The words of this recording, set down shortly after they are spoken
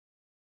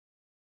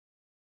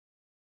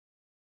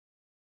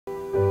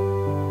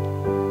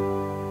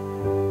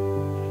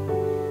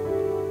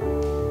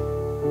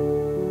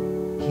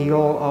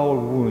heal our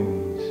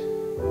wounds,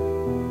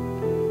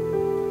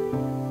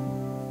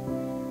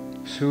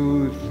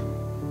 soothe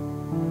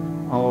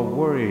our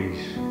worries,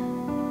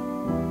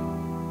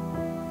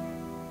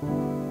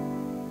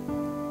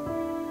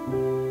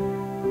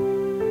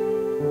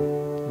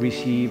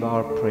 receive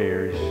our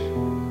prayers,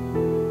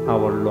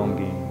 our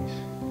longings.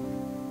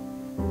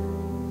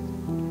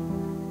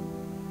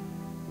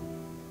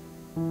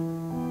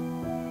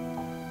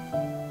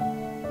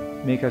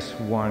 Make us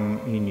one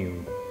in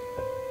you,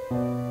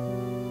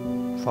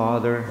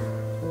 Father,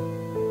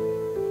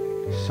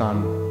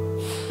 Son,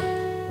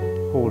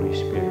 Holy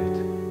Spirit.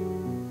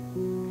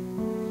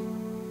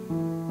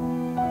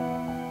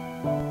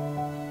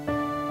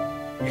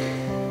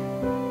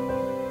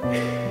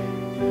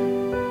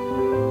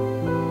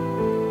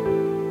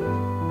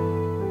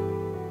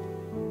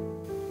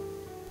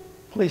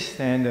 Please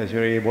stand as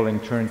you're able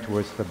and turn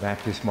towards the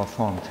baptismal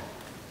font.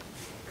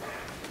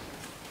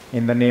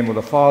 In the name of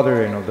the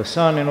Father, and of the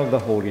Son, and of the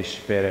Holy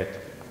Spirit.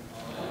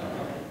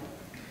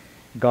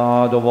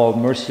 God of all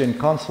mercy and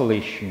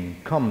consolation,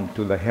 come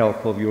to the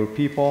help of your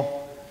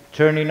people,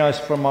 turning us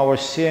from our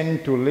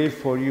sin to live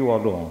for you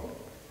alone.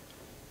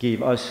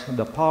 Give us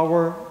the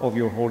power of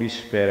your Holy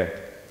Spirit,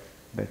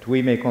 that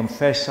we may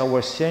confess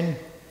our sin,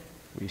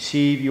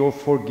 receive your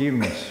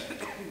forgiveness,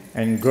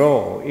 and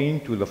grow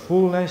into the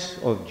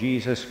fullness of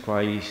Jesus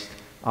Christ,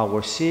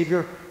 our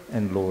Savior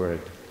and Lord.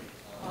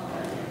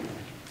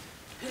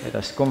 Let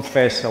us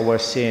confess our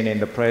sin in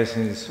the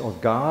presence of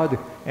God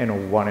and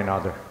of one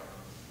another.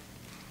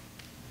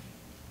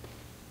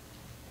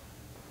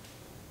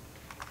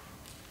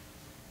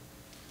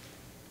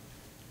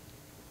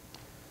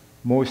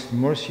 Most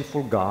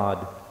merciful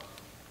God,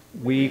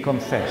 we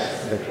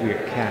confess that we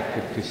are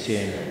captive to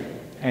sin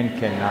and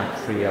cannot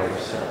free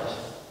ourselves.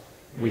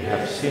 We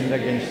have sinned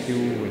against you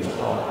in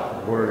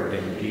thought, word,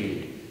 and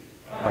deed,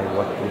 by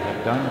what we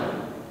have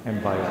done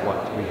and by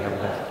what we have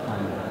left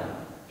undone.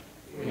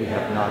 We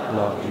have not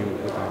loved you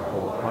with our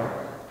whole heart.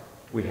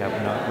 We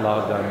have not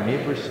loved our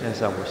neighbors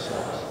as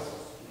ourselves.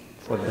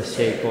 For the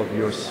sake of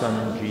your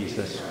Son,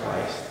 Jesus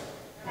Christ,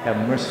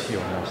 have mercy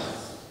on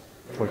us.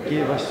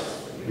 Forgive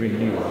us,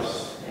 renew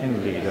us,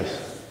 and lead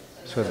us,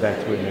 so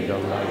that we may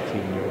delight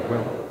in your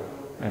will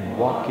and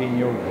walk in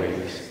your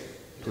ways,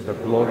 to the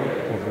glory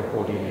of your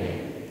holy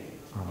name.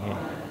 Amen.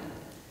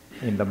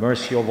 In the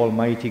mercy of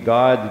Almighty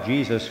God,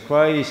 Jesus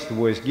Christ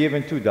was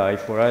given to die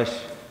for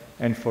us,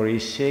 and for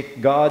his sake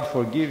God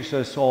forgives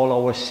us all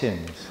our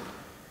sins.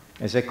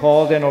 As a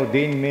called and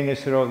ordained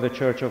minister of the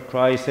Church of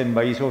Christ, and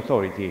by his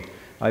authority,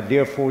 I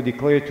therefore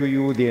declare to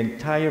you the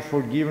entire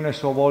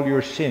forgiveness of all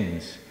your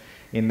sins,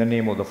 in the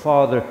name of the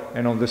Father,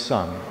 and of the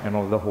Son, and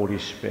of the Holy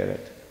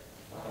Spirit.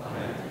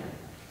 Amen.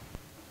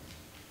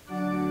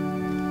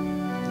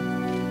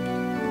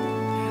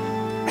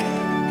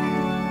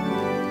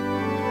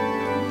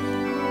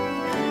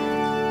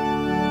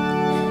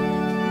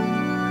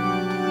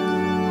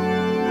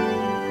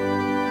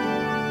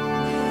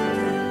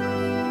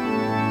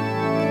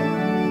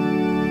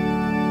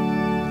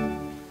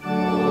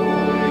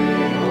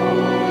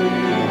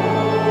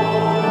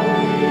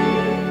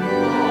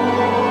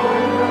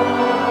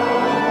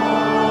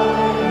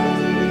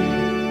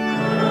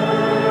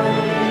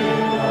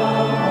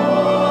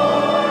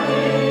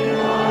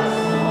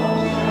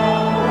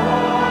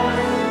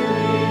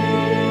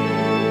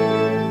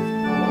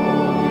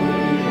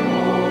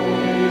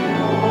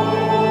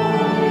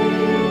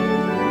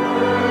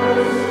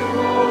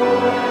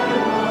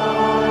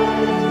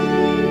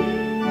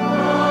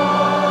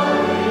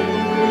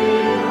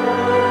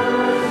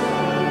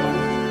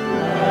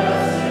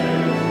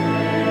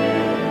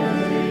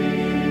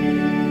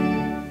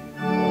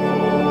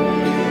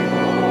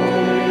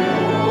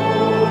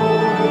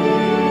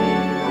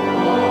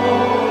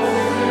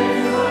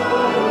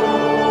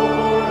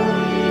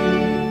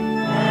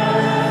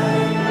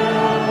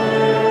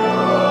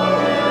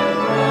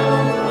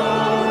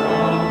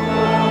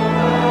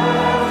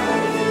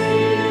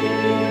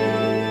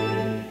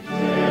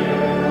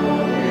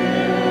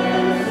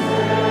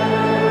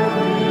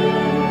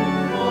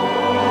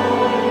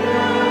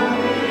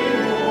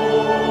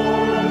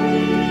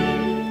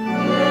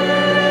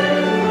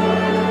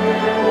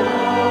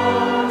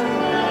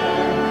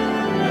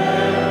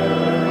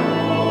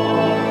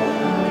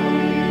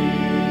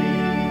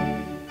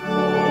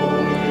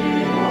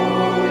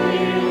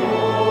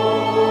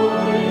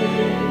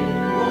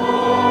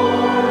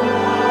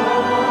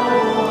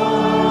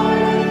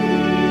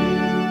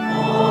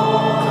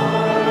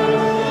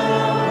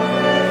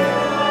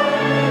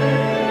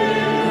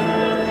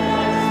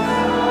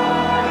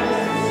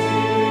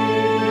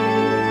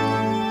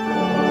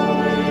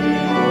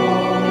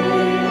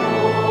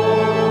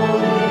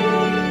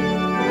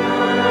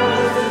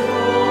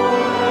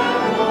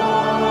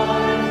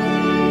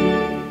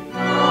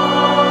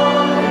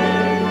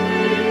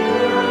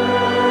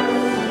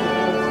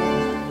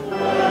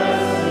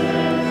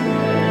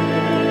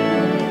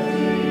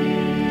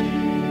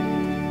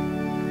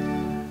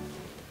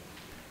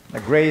 The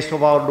grace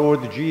of our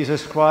Lord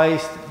Jesus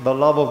Christ, the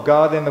love of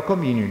God, and the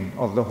communion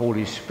of the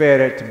Holy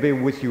Spirit be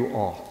with you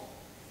all.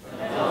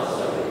 And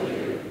also with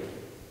you.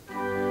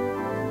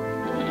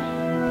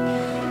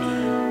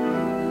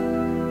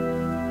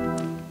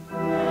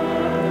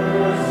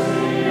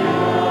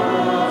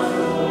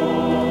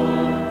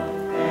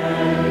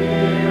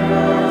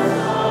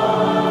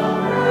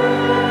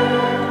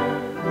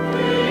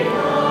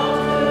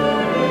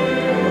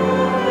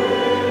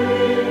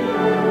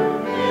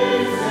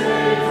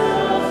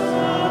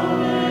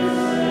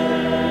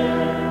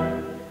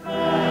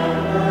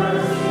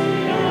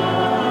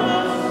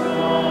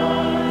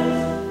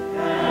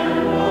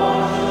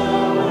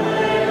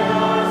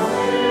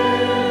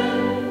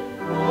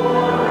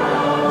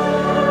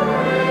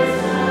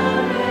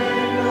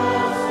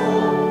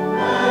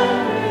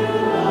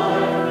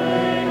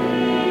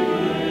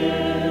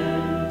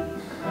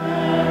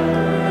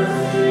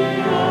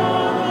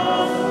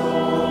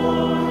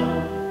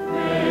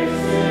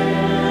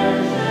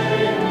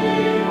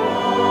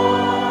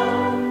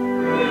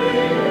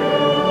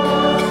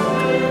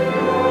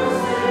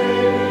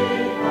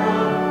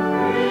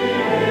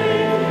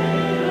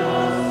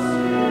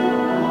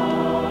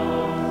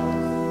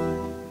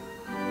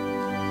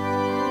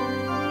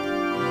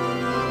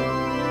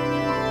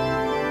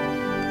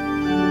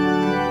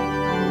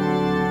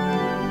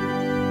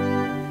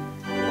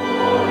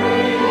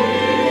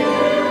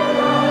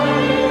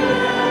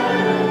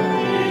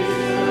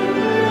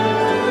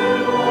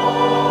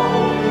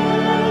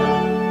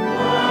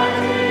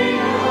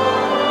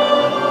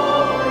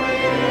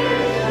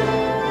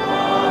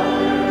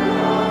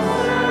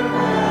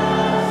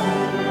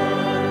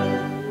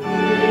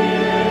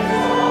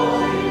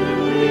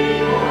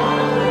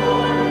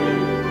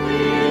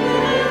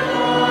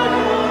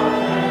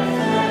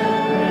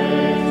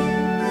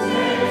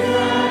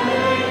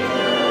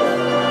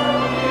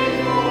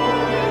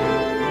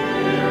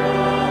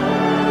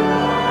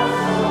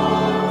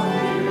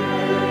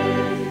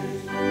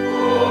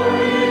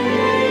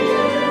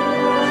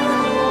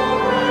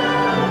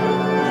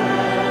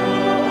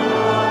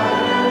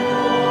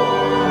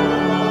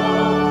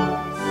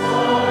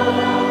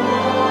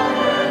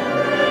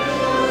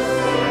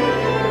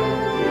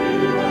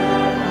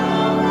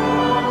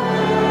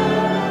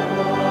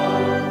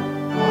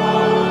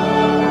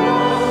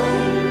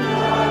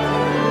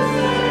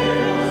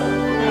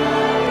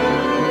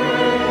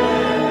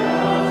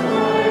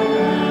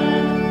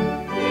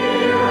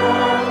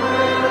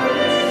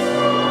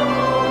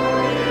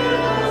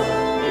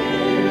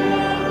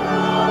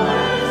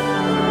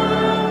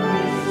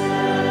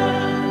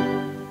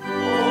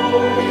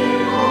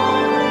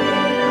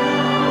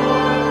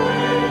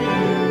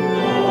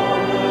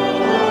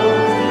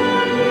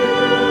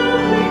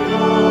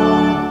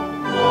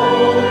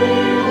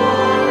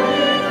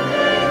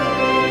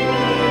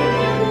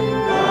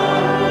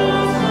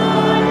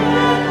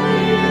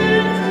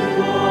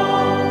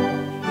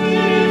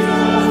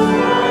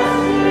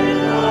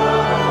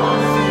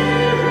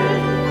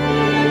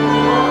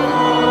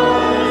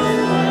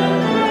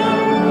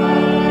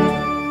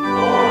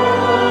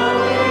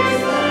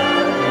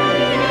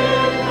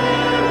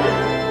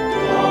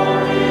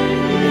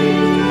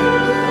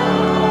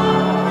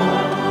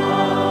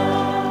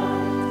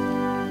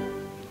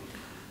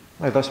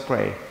 Let us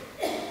pray.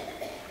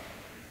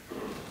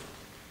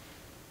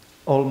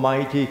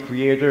 Almighty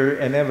Creator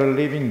and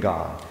ever-living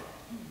God,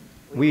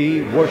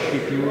 we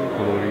worship you,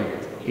 glory,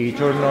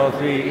 eternal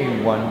three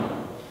in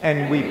one,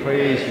 and we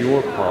praise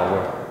your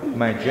power,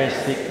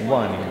 majestic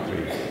one in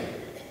three.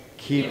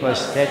 Keep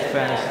us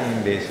steadfast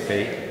in this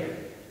faith,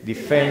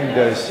 defend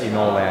us in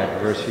all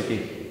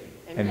adversity,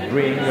 and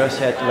bring us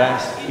at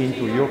last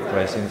into your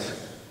presence,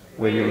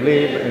 where you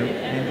live in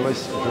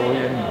endless joy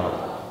and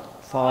love.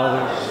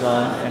 Father,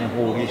 Son, and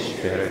Holy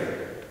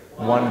Spirit,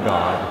 one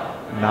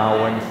God,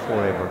 now and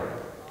forever.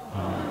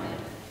 Amen.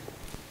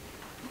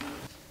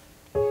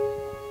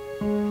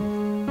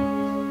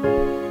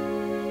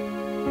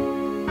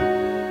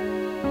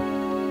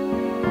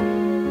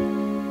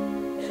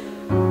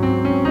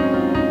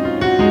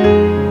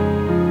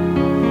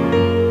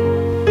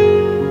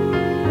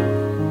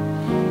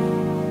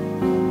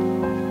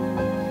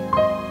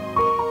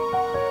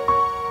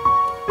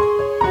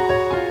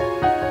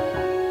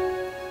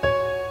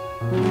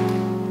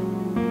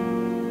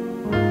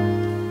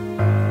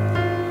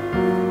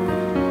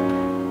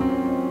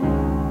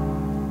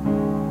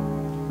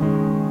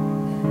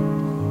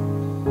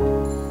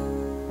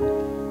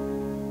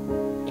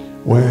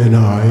 When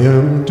I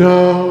am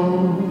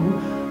down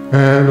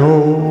and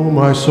oh,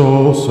 my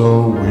soul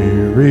so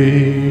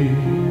weary,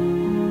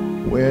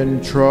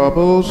 when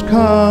troubles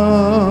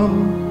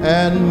come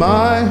and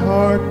my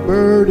heart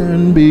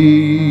burden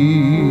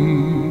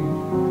be,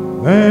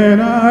 then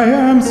I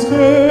am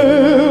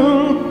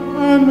still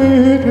and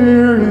wait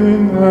here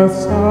in the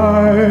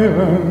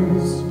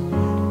silence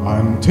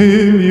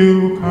until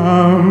you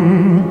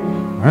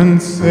come and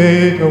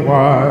stay a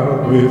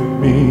while with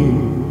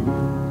me.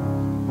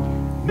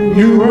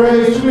 You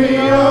raised me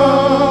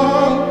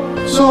up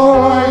so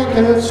so I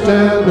can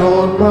stand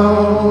on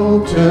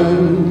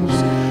mountains.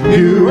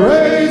 You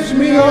raise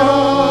me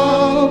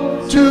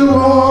up to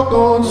walk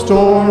on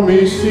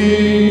stormy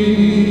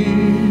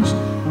seas.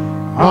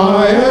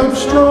 I am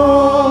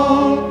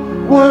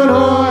strong when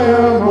I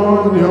am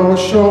on your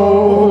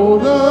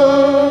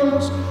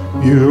shoulders.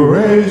 You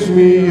raise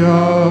me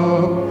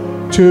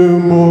up to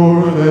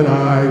more than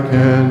I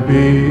can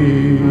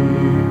be.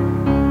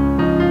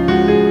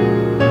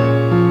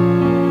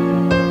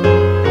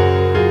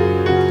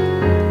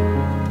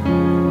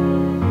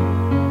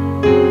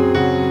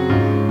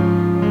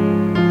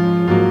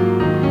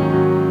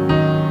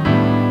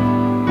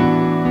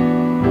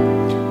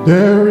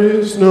 There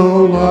is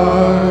no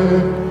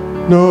life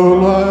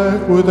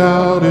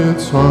without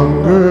its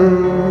hunger.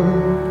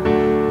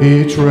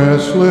 Each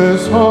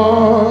restless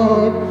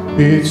heart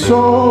beats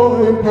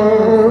so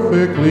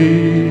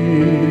imperfectly.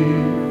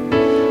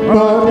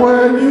 But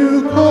when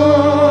you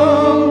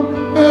come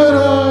and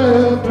I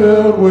am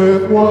filled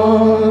with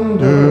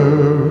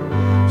wonder,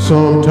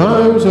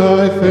 sometimes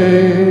I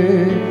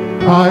think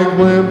I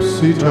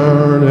glimpse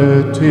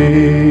eternity.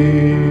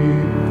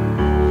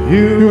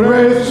 You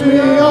raise me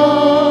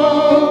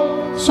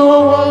up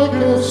so I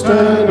can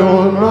stand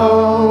on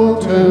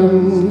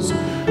mountains.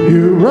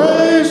 You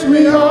raise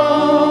me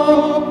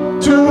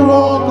up to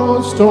walk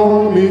on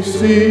stormy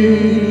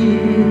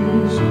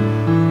seas.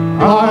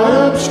 I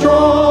am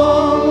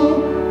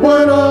strong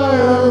when I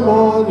am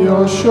on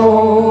your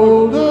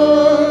shoulders.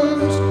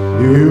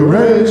 You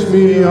raise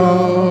me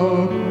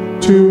up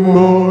to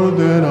more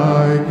than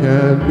I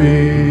can be.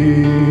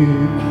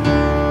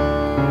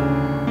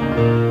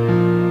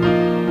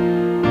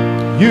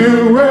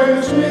 You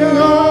raise me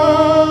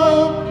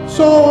up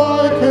so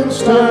I can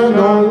stand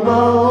on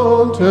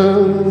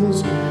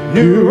mountains.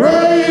 You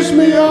raise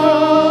me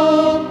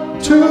up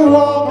to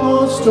walk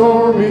on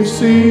stormy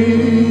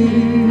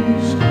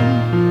seas.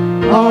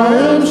 I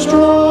am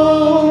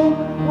strong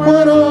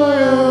when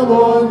I am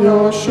on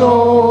your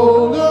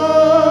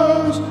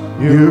shoulders.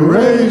 You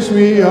raise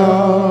me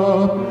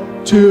up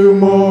to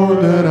more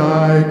than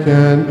I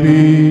can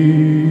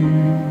be.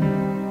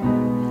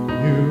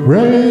 You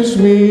raise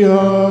me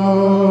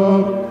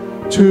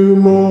up to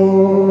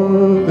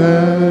more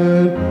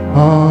than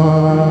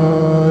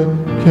I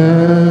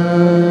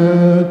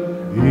can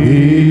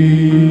be.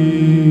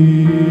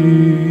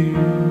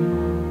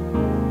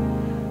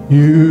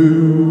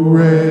 You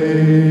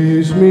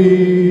raise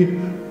me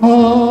up.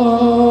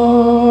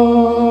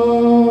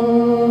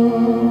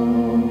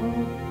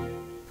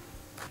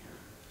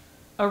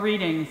 A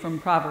reading from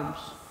Proverbs.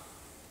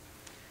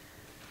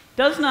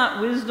 Does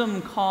not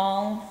wisdom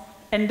call,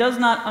 and does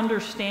not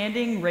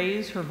understanding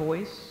raise her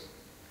voice?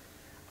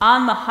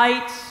 On the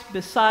heights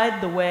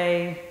beside the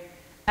way,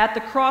 at the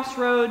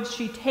crossroads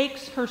she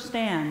takes her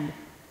stand.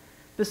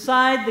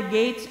 Beside the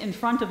gates in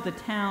front of the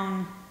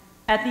town,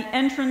 at the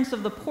entrance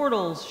of the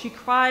portals she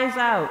cries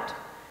out,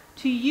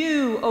 "To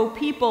you, O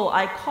people,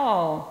 I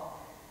call,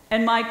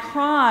 and my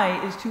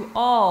cry is to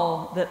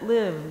all that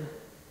live."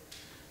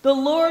 The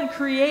Lord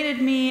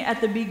created me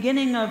at the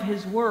beginning of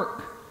his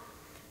work,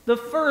 the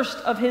first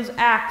of his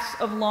acts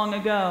of long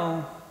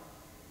ago.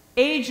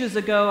 Ages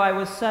ago I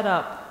was set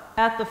up,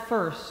 at the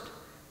first,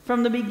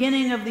 from the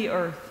beginning of the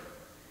earth.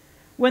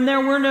 When there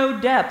were no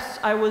depths,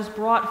 I was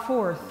brought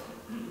forth.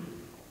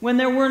 When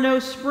there were no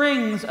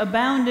springs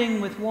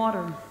abounding with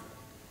water.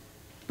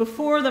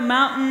 Before the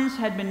mountains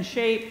had been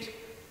shaped,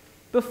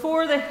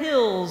 before the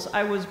hills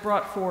I was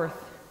brought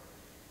forth.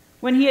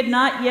 When he had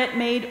not yet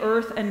made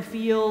earth and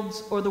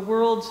fields, or the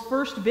world's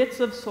first bits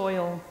of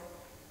soil.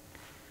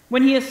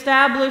 When he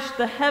established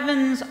the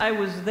heavens, I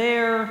was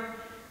there.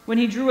 When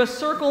he drew a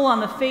circle on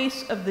the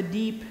face of the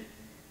deep.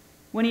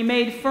 When he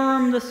made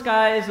firm the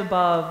skies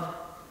above,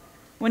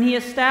 when he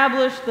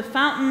established the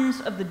fountains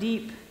of the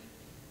deep,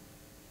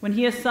 when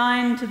he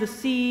assigned to the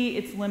sea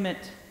its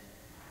limit,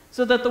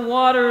 so that the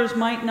waters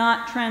might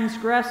not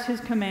transgress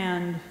his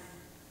command,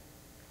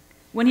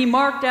 when he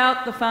marked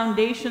out the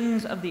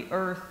foundations of the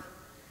earth,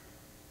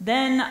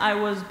 then I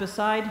was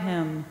beside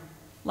him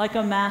like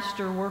a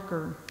master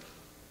worker.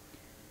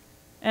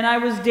 And I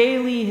was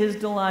daily his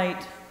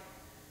delight,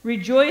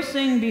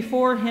 rejoicing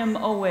before him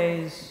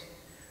always,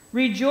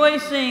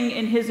 rejoicing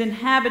in his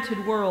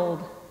inhabited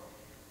world,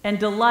 and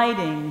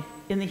delighting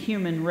in the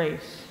human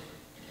race.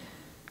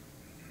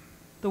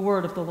 The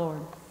word of the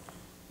Lord.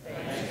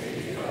 Thanks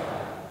be to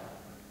God.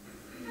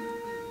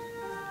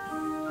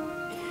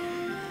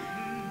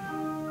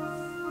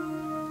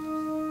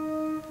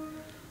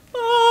 O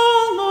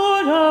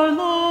Lord, our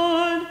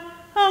Lord,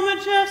 how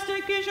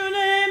majestic is your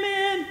name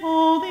in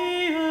all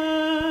the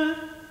earth.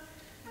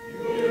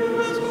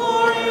 Whose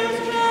glory is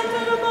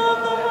chanted above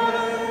the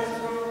heavens,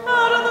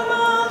 out of the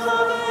mouths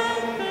of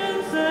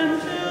infants and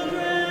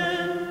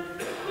children.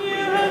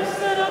 You have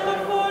set up a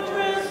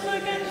fortress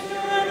against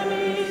your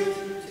enemies,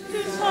 to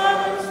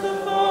silence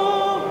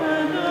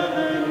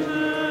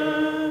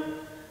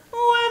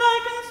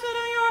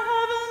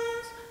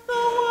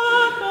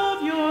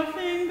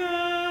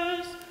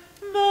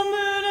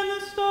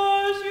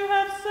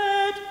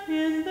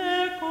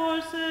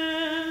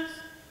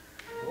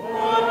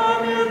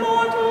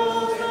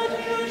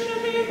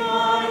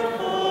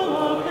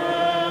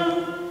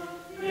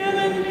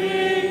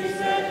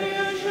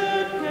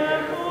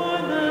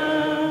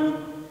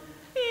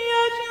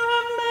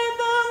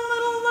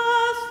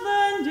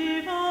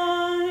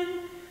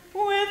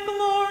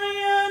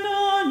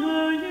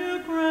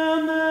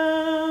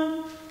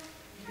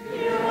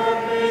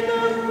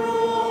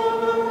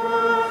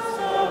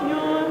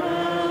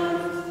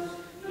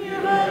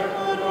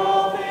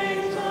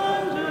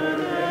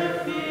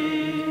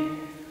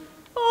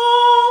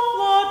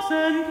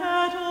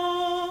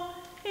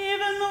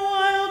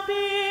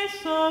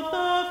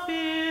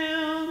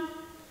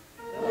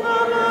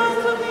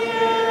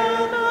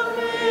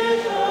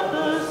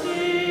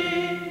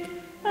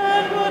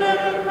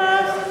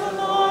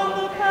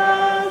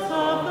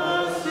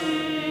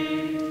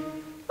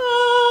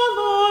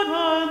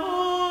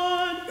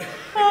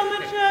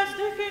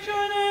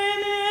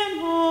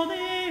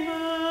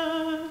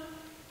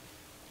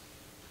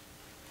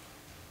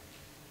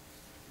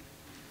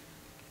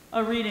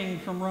A reading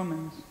from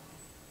Romans.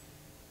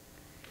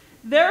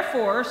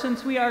 Therefore,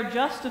 since we are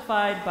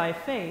justified by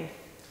faith,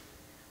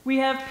 we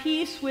have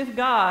peace with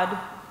God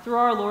through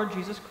our Lord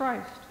Jesus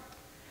Christ,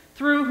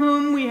 through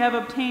whom we have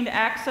obtained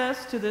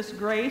access to this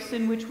grace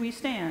in which we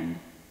stand.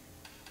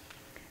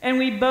 And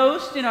we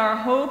boast in our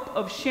hope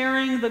of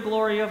sharing the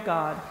glory of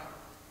God.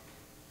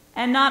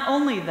 And not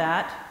only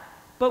that,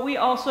 but we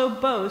also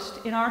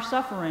boast in our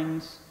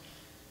sufferings,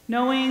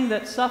 knowing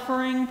that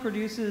suffering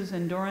produces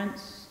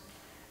endurance,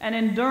 and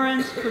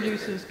endurance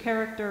produces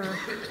character,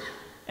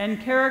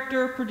 and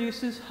character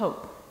produces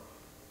hope.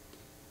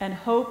 And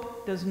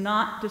hope does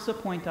not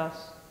disappoint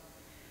us,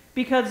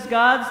 because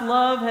God's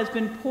love has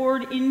been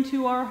poured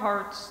into our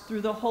hearts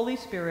through the Holy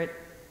Spirit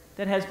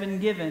that has been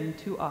given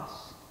to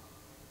us.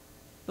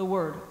 The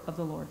word of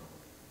the Lord.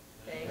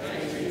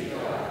 Thanks be to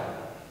God.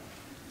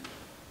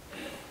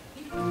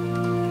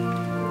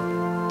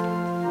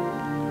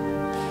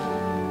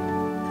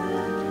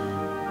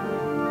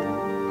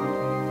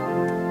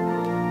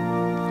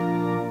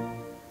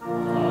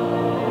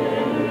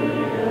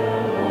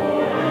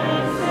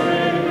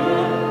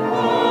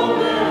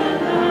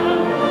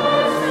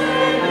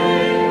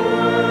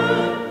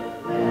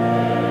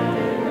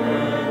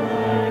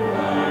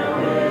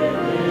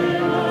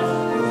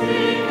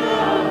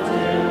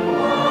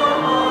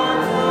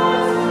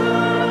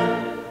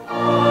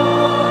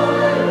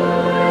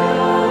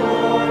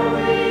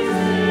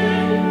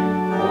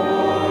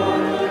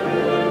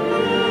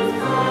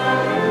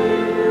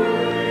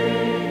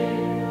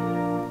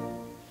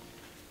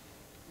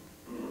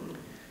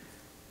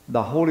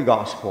 The Holy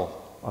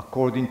Gospel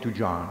according to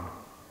John.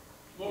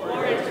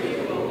 Glory to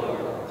you, O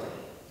Lord.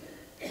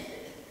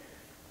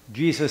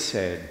 Jesus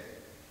said,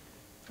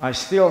 I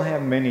still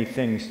have many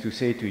things to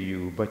say to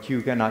you, but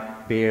you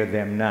cannot bear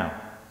them now.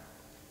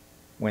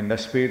 When the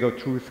Spirit of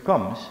truth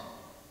comes,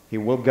 he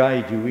will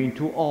guide you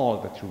into all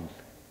the truth.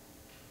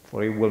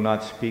 For he will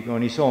not speak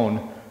on his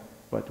own,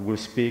 but will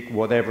speak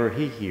whatever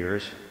he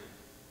hears,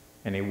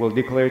 and he will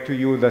declare to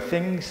you the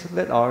things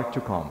that are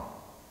to come.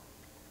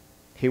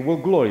 He will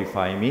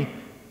glorify me,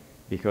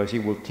 because he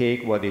will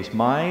take what is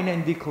mine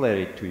and declare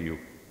it to you.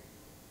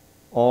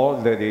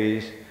 All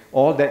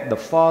that the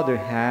Father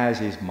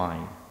has is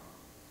mine.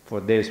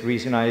 For this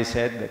reason I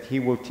said that he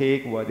will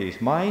take what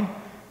is mine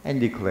and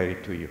declare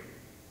it to you.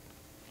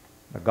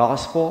 The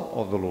Gospel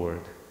of the Lord.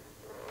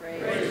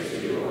 Praise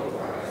to you, O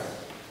Christ.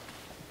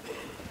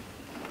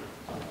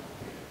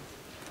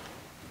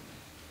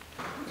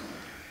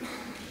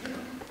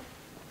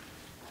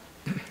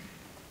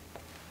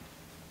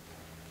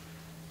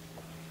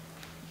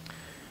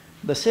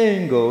 The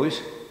saying goes,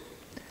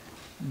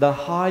 the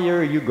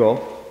higher you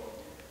go,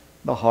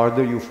 the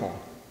harder you fall.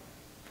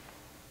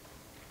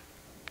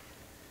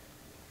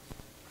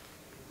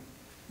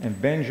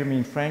 And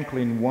Benjamin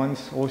Franklin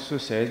once also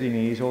said in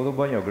his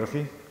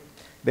autobiography,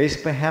 there is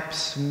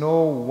perhaps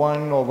no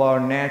one of our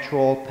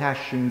natural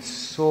passions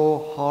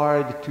so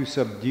hard to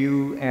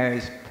subdue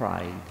as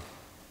pride.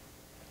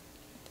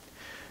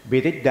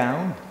 Beat it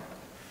down,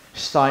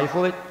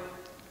 stifle it,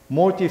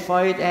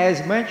 mortify it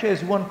as much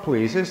as one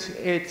pleases,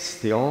 it's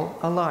still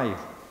alive.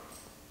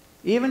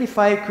 Even if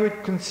I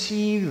could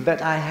conceive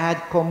that I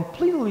had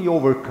completely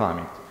overcome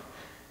it,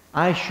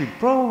 I should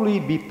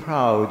probably be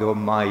proud of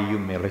my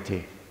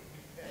humility.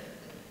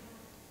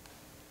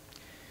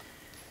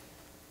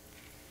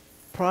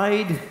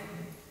 Pride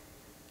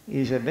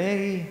is a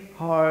very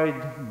hard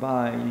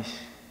vice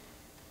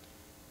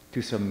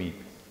to submit,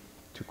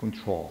 to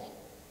control.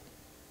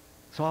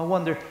 So I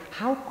wonder,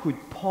 how could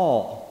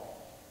Paul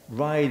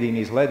write in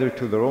his letter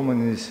to the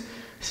Romans,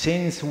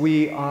 since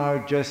we are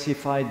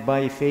justified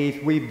by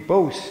faith, we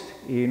boast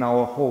in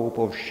our hope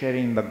of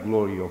sharing the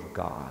glory of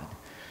God.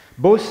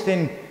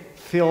 Boasting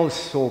feels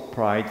so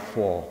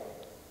prideful,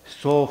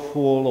 so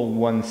full of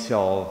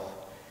oneself,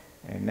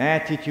 an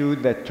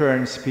attitude that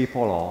turns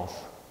people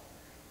off.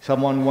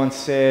 Someone once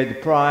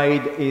said,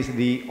 pride is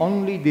the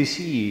only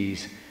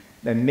disease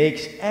that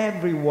makes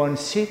everyone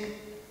sick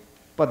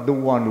but the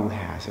one who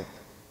has it.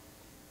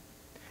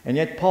 And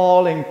yet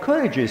Paul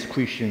encourages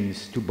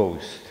Christians to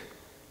boast.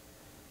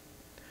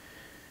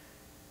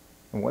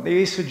 And what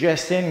he is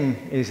suggesting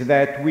is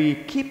that we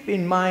keep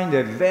in mind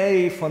a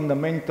very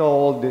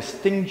fundamental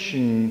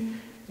distinction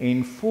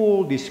in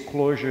full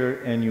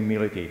disclosure and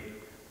humility.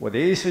 What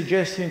he is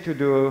suggesting to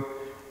do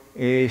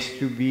is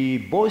to be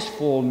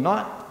boastful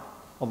not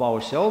of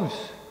ourselves,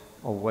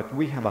 of what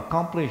we have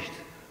accomplished,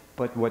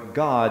 but what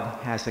God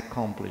has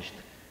accomplished,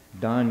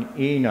 done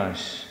in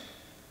us,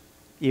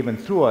 even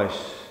through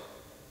us,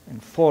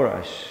 and for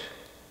us.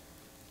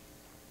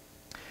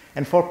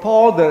 And for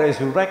Paul, the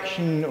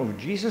resurrection of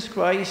Jesus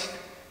Christ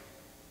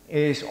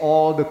is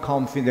all the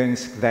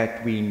confidence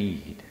that we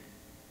need.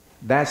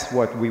 That's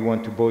what we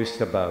want to boast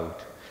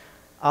about.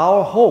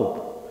 Our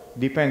hope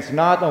depends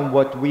not on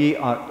what we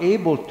are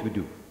able to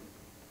do,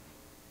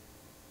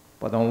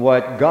 but on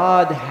what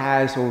God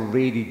has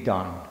already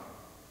done.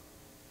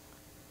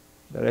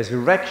 The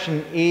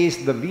resurrection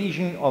is the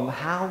vision of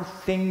how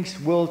things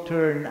will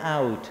turn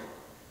out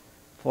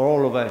for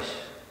all of us,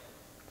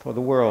 for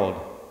the world.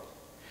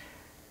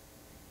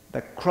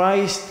 The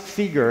Christ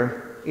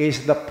figure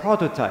is the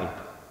prototype,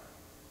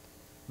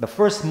 the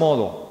first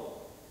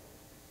model,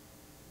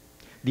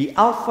 the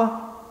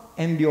Alpha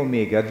and the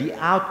Omega, the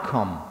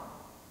outcome.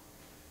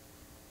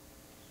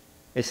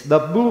 It's the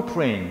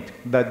blueprint,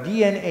 the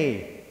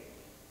DNA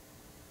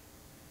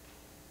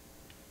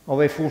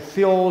of a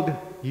fulfilled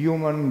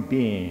human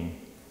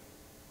being.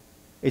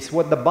 It's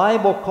what the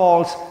Bible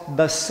calls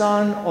the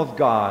Son of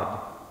God.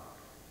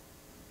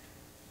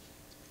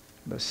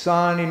 The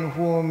Son in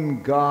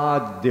whom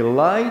God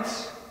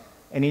delights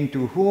and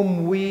into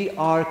whom we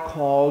are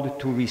called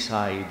to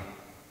reside,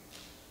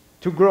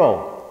 to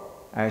grow,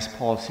 as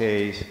Paul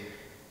says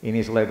in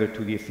his letter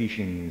to the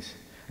Ephesians.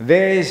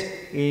 This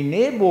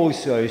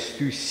enables us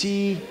to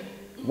see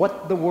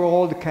what the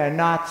world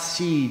cannot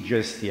see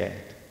just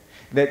yet.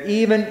 That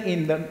even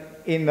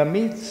in the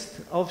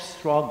midst of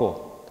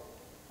struggle,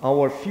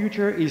 our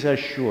future is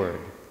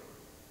assured.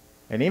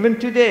 And even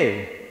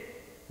today,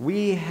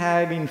 we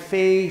have in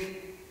faith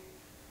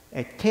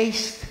a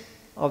taste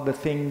of the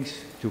things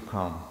to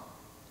come.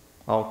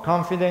 Our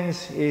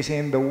confidence is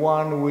in the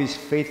one who is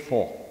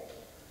faithful.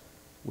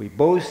 We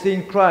boast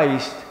in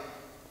Christ,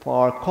 for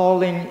our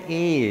calling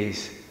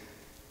is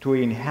to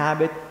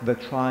inhabit the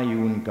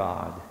triune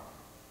God.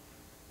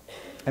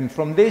 And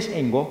from this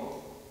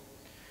angle,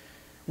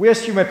 we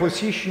assume a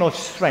position of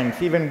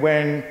strength even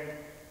when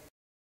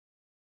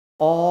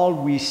all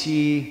we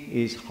see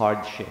is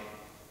hardship.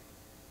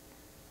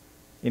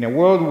 In a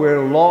world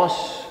where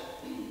loss,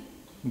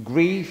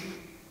 grief,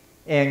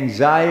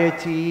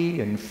 anxiety,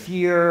 and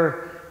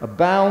fear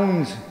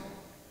abounds,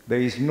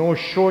 there is no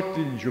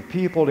shortage of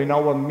people in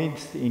our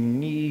midst in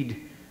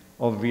need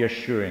of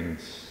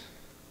reassurance.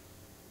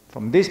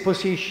 From this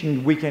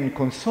position, we can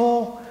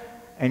console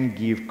and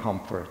give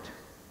comfort.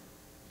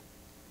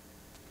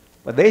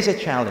 But there is a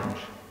challenge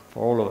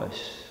for all of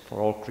us, for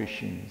all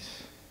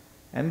Christians.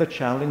 And the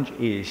challenge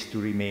is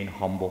to remain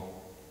humble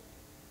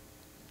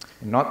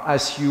and not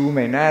assume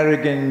an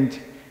arrogant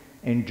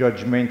and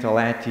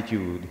judgmental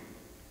attitude.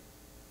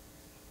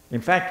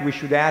 In fact, we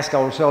should ask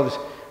ourselves,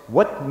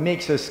 what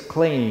makes us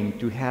claim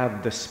to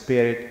have the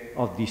spirit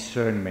of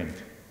discernment?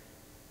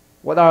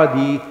 What are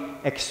the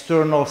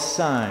external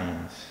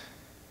signs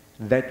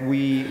that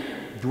we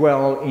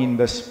dwell in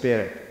the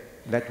Spirit,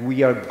 that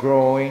we are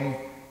growing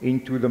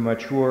into the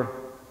mature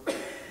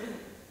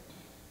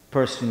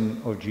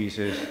person of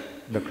Jesus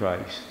the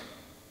Christ?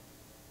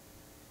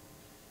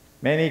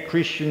 Many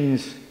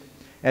Christians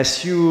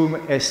assume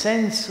a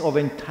sense of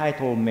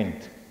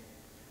entitlement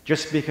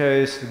just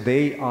because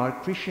they are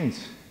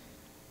Christians.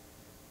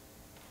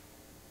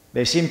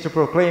 They seem to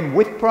proclaim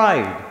with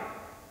pride,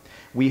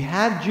 "We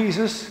have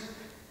Jesus,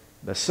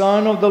 the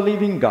Son of the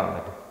living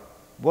God.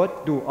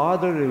 What do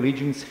other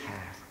religions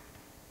have?"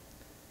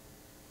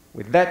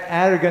 With that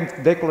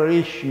arrogant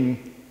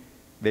declaration,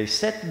 they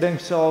set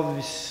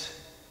themselves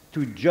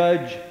to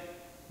judge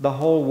the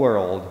whole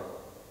world.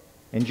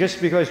 And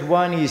just because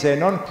one is a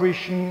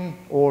non-Christian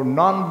or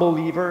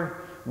non-believer,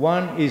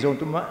 one is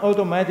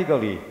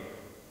automatically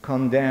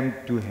condemned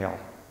to hell.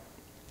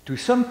 To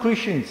some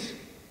Christians,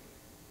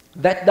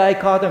 that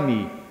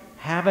dichotomy,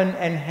 heaven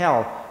and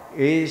hell,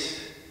 is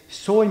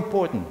so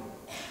important,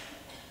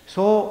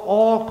 so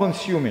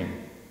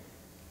all-consuming.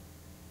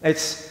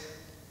 It's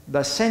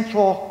the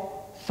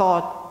central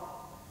thought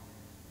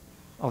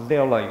of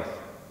their life.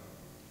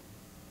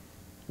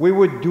 We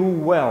would do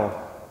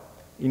well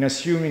in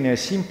assuming a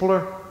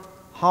simpler,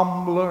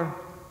 humbler,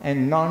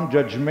 and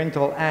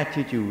non-judgmental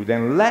attitude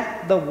and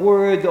let the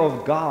Word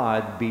of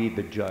God be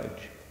the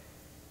judge.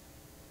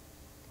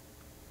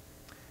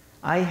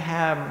 I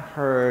have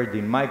heard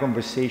in my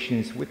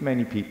conversations with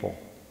many people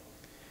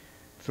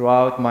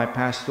throughout my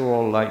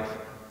pastoral life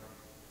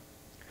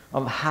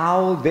of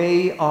how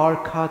they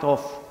are cut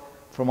off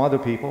from other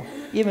people,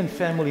 even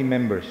family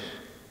members,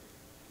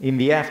 in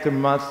the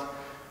aftermath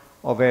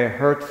of a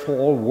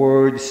hurtful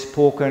word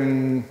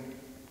spoken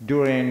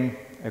during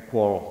a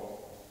quarrel,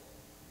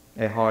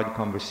 a hard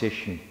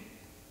conversation.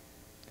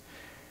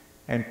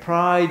 And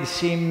pride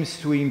seems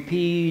to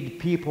impede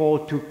people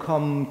to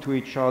come to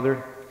each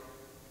other,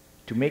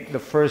 to make the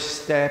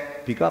first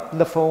step, pick up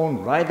the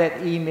phone, write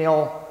that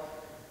email,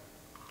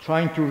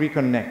 trying to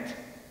reconnect.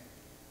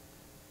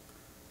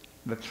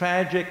 The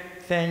tragic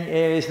thing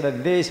is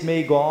that this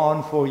may go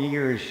on for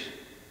years,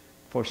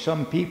 for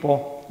some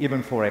people,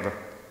 even forever.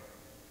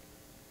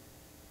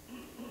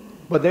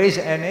 But there is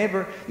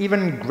an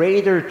even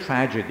greater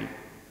tragedy,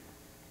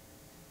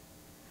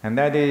 and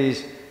that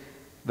is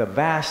the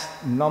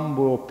vast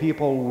number of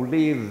people who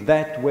live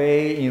that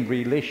way in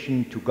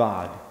relation to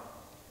God.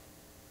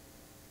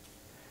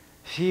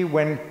 See,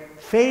 when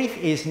faith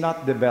is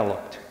not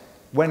developed,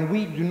 when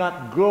we do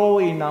not grow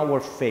in our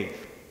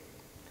faith,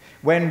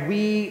 when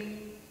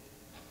we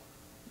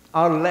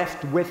are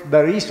left with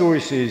the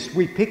resources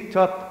we picked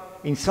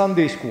up in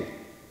Sunday school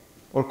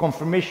or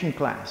confirmation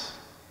class,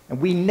 and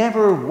we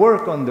never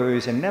work on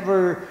those and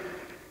never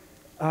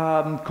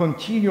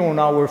continue on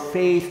our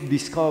faith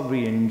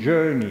discovery and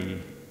journey,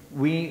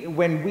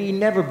 when we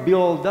never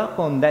build up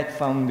on that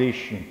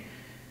foundation,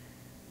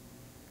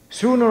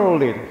 sooner or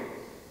later,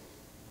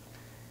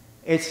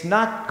 it's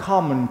not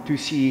common to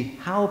see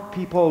how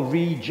people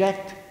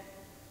reject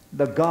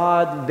the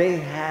God they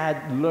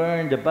had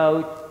learned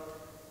about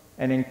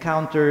and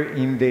encountered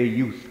in their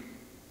youth.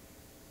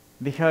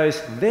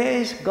 Because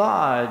this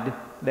God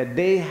that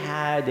they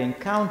had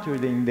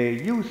encountered in their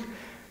youth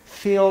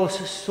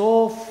feels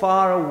so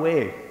far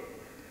away,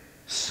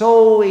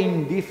 so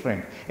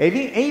indifferent,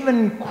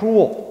 even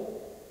cruel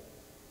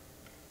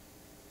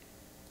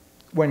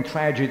when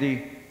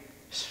tragedy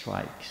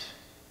strikes.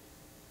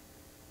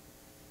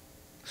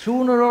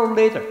 Sooner or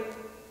later,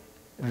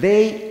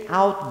 they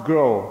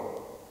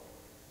outgrow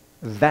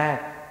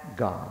that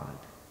God.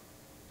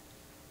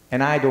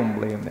 And I don't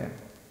blame them.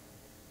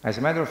 As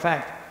a matter of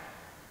fact,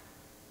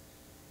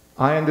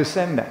 I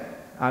understand that.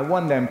 I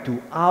want them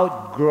to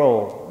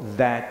outgrow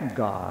that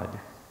God.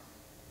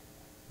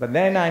 But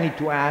then I need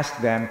to ask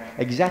them,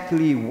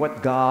 exactly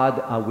what God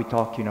are we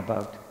talking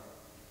about?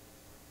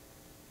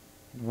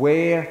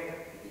 What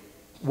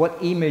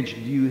image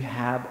do you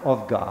have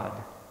of God?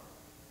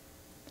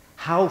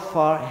 How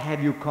far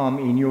have you come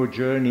in your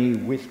journey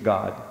with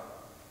God?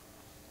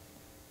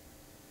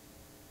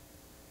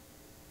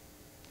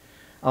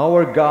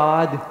 Our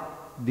God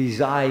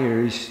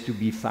desires to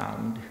be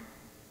found.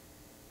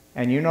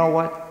 And you know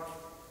what?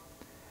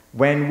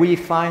 When we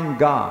find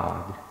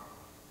God,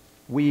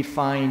 we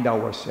find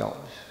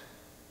ourselves.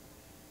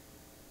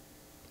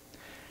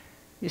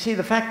 You see,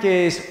 the fact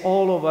is,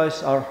 all of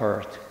us are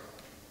hurt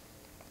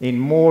in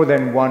more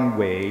than one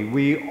way.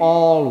 We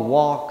all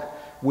walk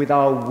with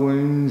our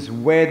wounds,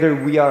 whether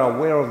we are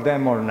aware of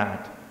them or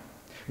not,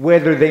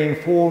 whether they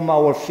inform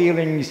our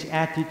feelings,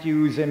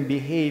 attitudes, and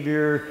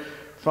behavior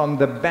from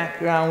the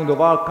background of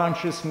our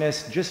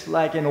consciousness, just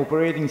like an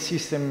operating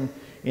system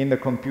in the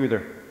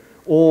computer,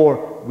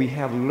 or we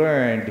have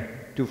learned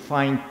to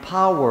find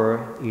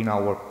power in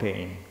our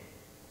pain.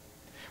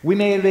 We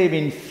may live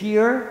in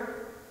fear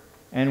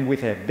and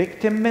with a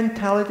victim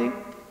mentality,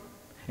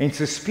 in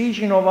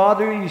suspicion of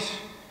others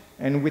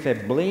and with a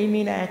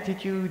blaming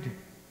attitude,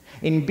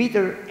 in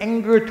bitter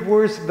anger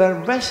towards the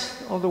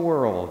rest of the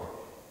world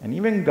and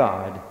even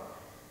God,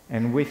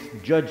 and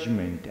with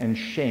judgment and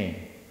shame.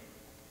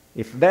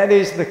 If that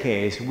is the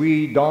case,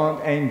 we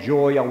don't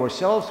enjoy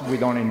ourselves, we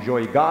don't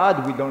enjoy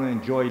God, we don't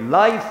enjoy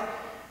life,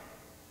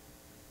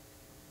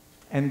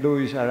 and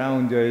those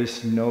around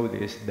us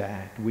notice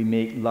that we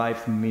make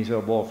life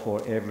miserable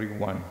for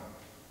everyone.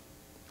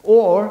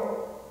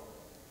 Or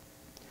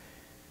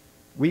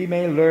we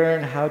may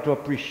learn how to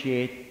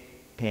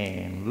appreciate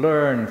pain,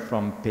 learn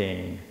from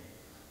pain.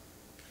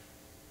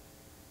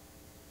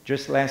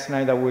 Just last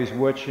night I was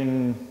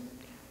watching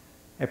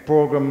a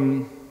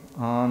program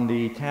on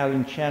the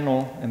Italian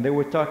channel, and they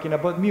were talking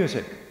about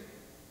music.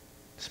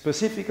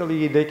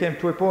 Specifically, they came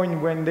to a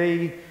point when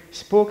they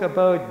spoke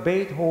about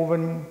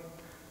Beethoven's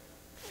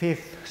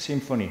Fifth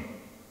Symphony.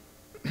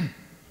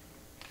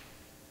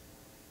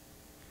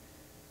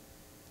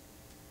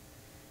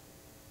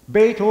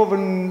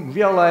 Beethoven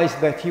realized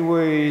that he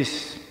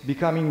was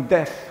becoming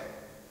deaf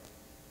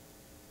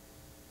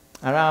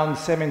around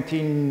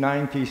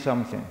 1790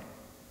 something.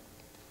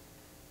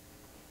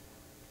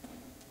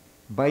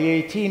 By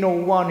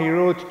 1801, he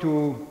wrote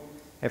to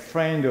a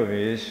friend of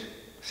his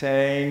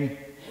saying,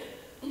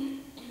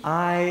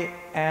 "I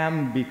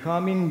am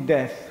becoming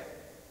deaf.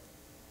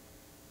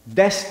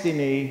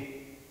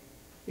 Destiny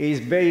is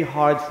very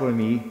hard for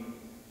me,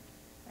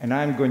 and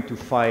I'm going to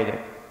fight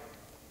it."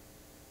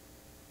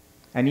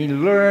 And he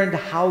learned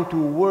how to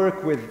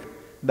work with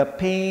the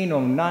pain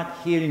of not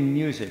hearing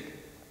music.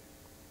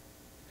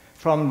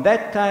 From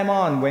that time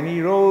on, when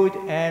he wrote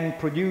and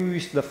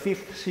produced the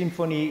Fifth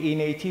Symphony in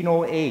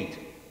 1808,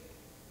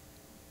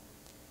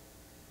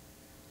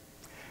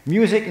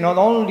 music not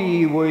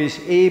only was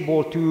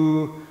able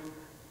to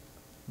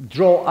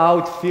draw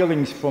out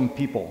feelings from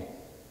people,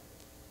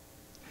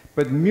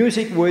 but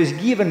music was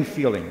given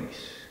feelings.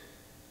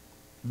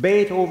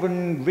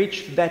 Beethoven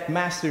reached that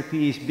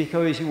masterpiece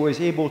because he was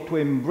able to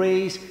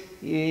embrace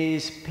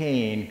his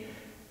pain,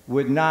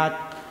 would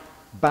not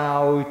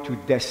bow to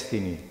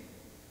destiny,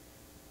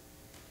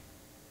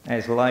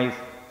 as life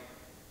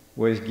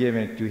was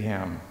given to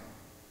him.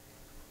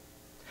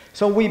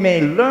 So we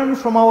may learn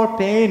from our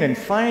pain and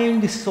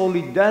find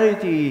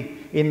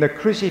solidarity in the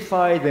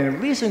crucified and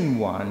risen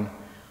one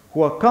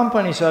who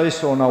accompanies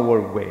us on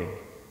our way.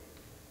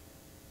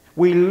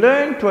 We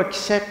learn to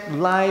accept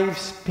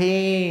life's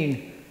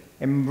pain,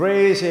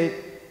 embrace it,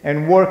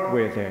 and work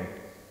with it.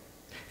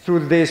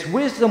 Through this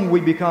wisdom, we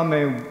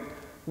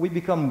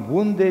become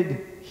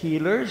wounded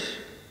healers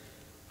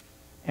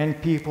and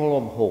people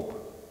of hope,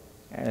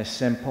 as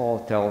St. Paul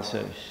tells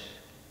us.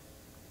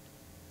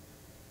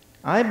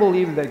 I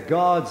believe that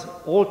God's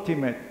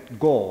ultimate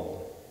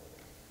goal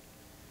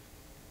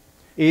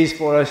is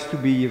for us to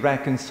be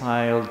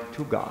reconciled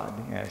to God,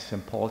 as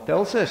St. Paul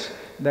tells us.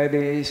 That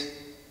is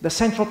the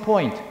central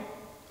point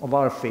of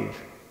our faith.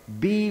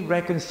 Be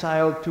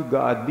reconciled to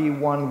God, be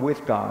one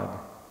with God.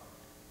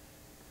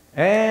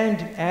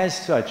 and as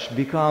such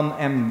become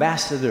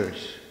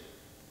ambassadors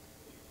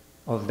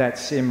of that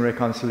same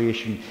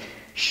reconciliation.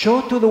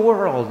 Show to the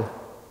world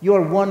you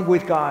are one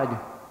with God,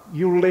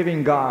 you live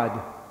in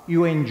God,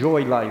 you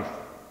enjoy life.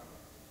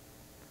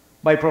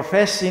 By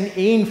professing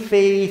in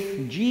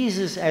faith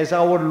Jesus as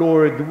our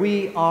Lord,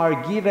 we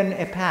are given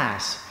a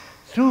pass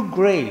through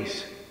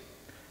grace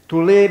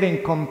to live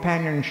in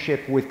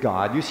companionship with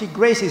God. You see,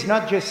 grace is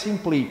not just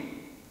simply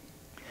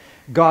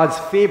God's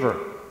favor,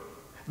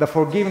 the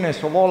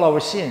forgiveness of all our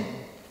sin.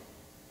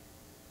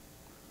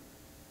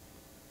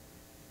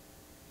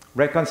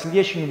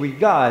 Reconciliation with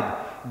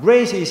God,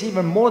 grace is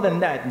even more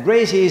than that.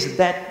 Grace is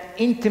that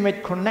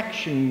intimate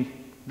connection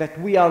that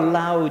we are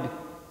allowed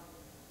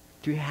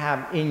to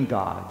have in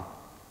God.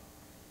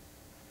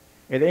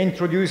 It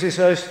introduces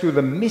us to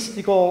the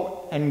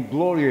mystical and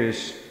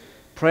glorious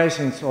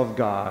presence of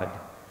God,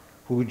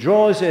 who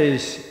draws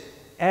us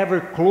ever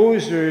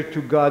closer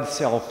to God's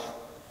self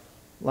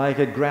like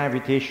a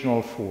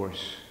gravitational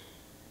force.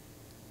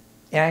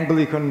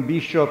 Anglican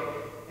Bishop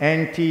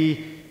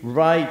N.T.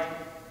 Wright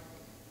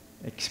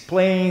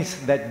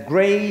explains that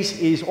grace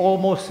is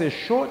almost a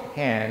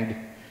shorthand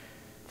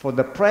for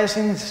the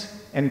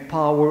presence and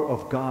power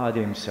of God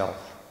Himself.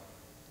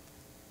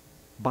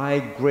 By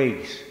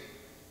grace,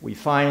 we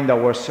find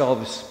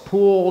ourselves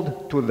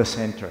pulled to the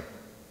center.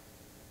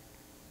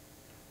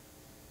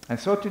 And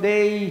so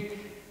today,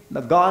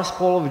 the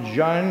Gospel of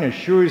John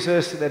assures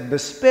us that the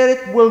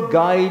Spirit will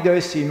guide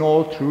us in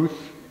all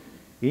truth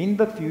in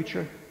the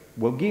future,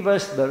 will give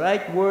us the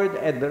right word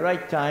at the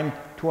right time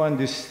to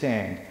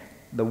understand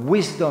the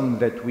wisdom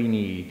that we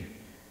need,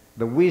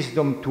 the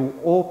wisdom to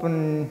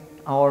open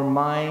our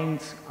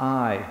mind's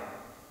eye,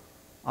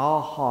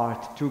 our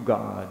heart to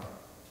God,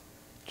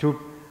 to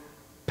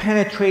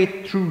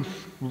penetrate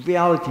truth,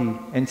 reality,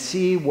 and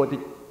see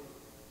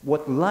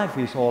what life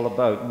is all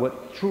about,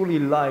 what truly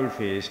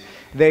life is.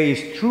 There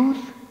is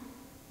truth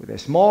with a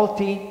small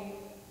t,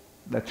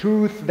 the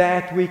truth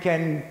that we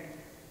can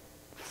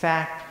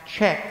fact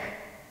check.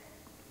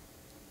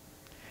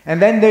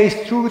 And then there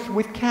is truth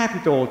with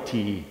capital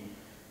T,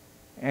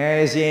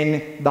 as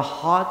in the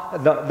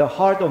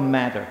heart of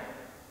matter,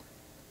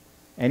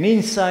 an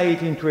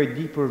insight into a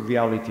deeper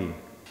reality.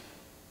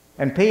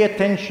 And pay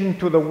attention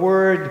to the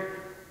word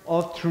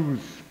of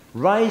truth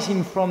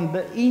rising from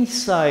the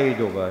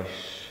inside of us.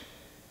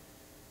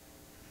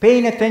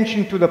 Paying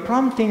attention to the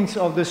promptings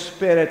of the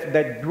Spirit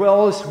that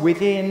dwells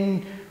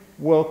within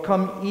will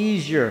come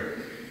easier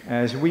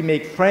as we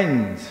make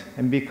friends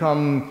and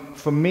become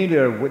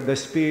familiar with the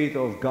Spirit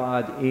of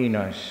God in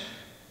us.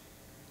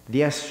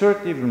 The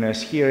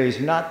assertiveness here is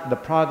not the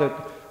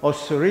product of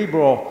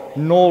cerebral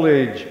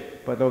knowledge,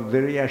 but of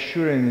the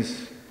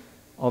reassurance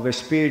of a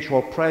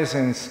spiritual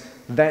presence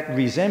that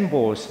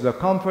resembles the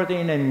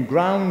comforting and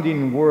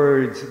grounding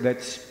words that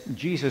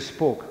Jesus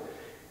spoke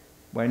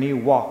when He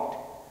walked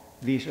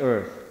this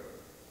earth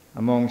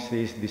amongst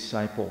His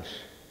disciples.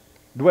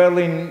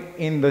 Dwelling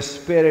in the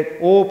Spirit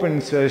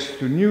opens us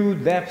to new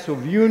depths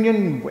of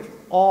union with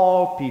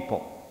all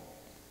people,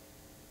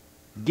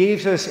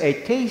 gives us a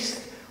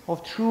taste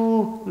of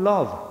true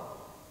love,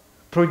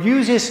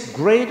 produces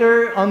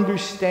greater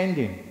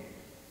understanding,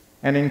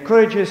 and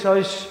encourages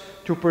us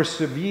to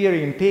persevere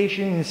in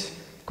patience,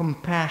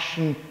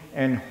 compassion,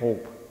 and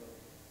hope.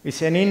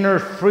 It's an inner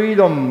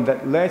freedom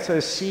that lets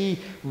us see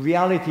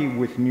reality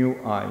with new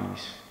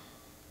eyes.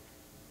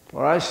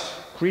 For us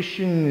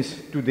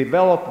Christians, to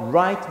develop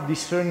right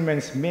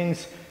discernments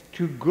means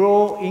to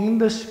grow in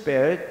the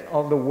Spirit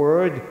of the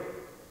Word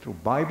through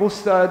Bible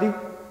study,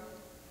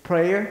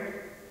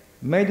 prayer,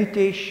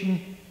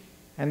 meditation,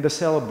 and the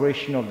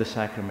celebration of the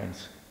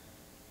sacraments.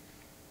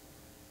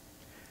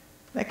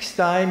 Next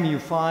time you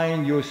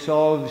find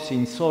yourselves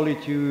in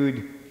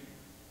solitude,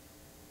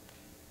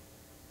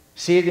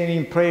 sitting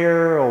in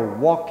prayer or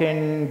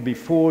walking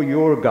before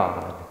your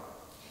God,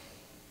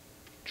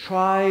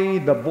 try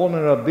the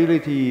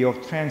vulnerability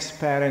of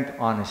transparent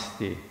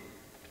honesty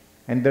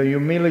and the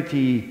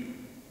humility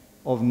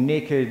of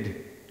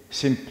naked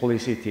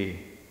simplicity,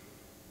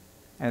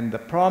 and the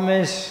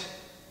promise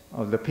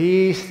of the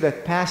peace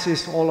that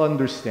passes all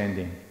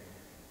understanding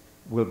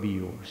will be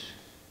yours.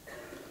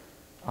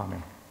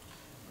 Amen.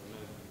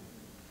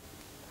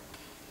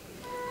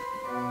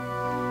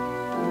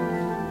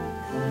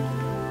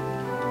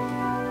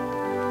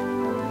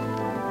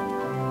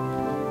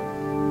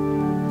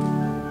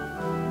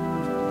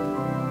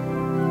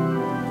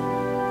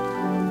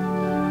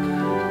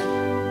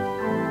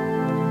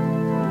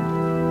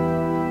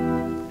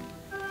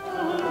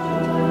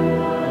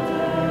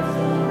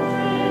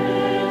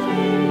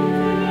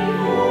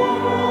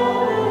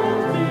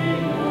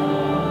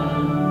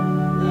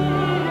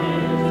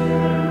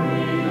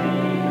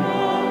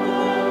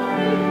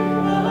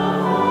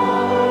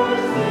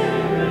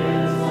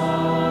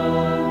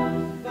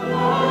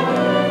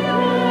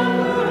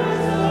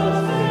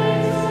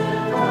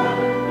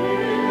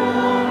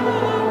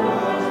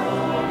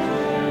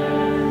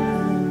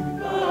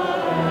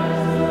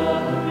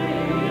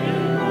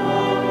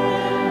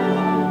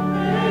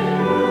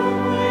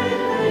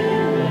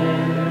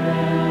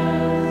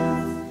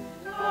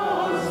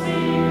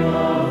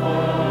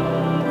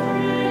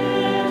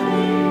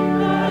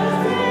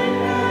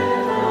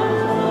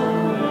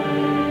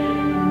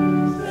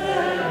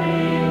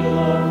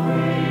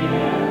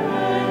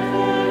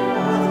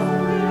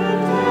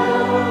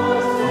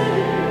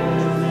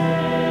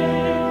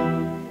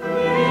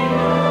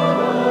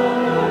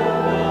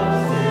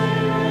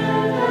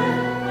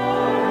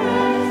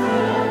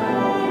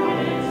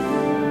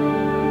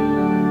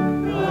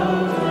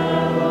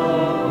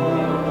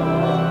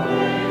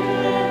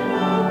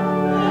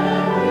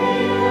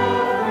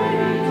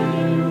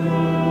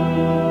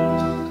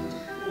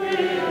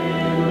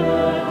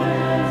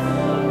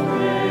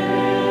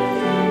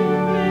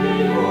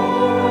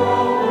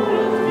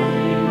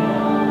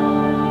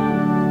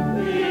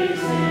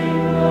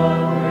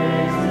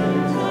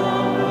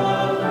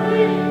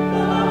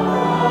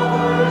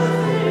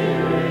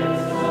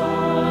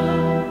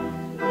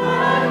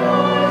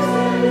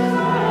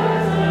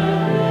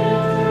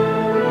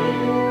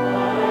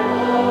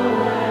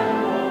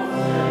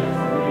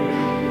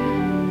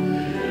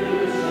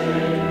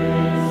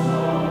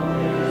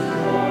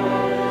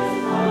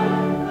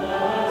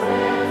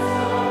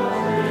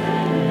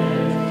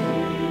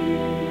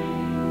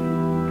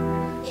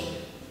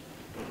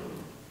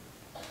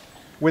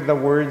 With the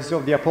words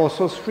of the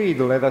Apostles' Creed,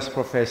 let us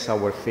profess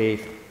our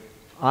faith.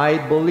 I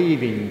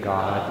believe in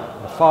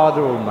God, the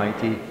Father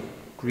Almighty,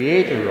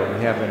 creator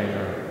of heaven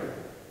and earth.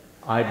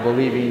 I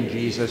believe in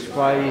Jesus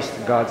Christ,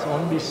 God's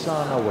only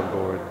Son, our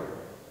Lord,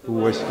 who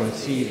was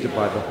conceived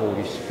by the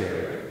Holy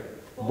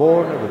Spirit,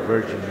 born of the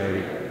Virgin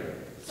Mary,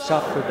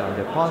 suffered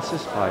under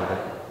Pontius Pilate,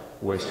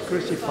 was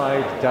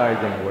crucified,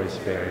 died, and was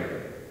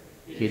buried.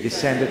 He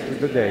descended to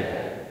the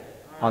dead.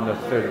 On the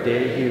third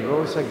day he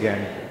rose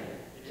again.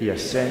 He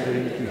ascended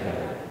into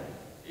heaven.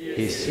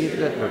 He is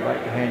seated at the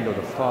right hand of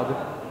the Father,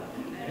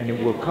 and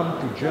he will come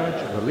to judge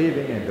the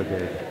living and the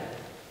dead.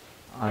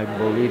 I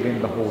believe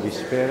in the Holy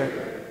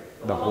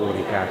Spirit, the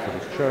Holy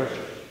Catholic Church,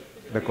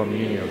 the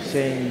communion of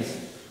saints,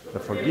 the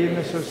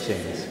forgiveness of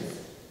sins,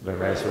 the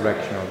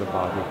resurrection of the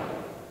body,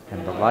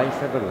 and the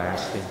life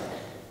everlasting.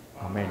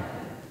 Amen.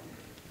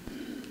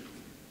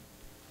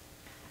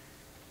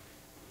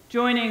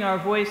 Joining our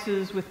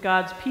voices with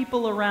God's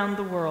people around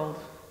the world,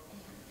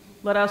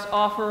 let us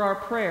offer our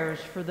prayers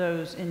for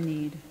those in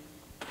need.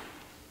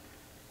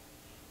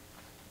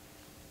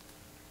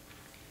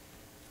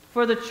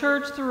 For the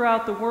Church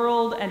throughout the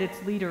world and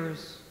its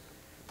leaders,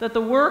 that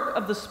the work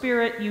of the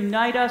Spirit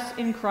unite us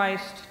in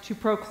Christ to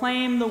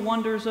proclaim the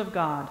wonders of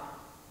God.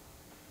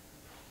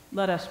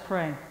 Let us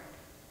pray.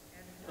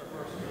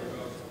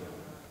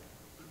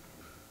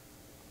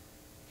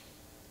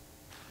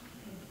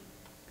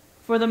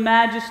 For the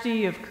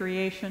majesty of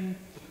creation,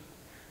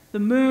 the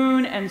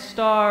moon and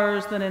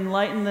stars that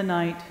enlighten the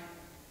night,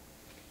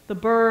 the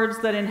birds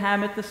that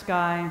inhabit the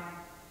sky,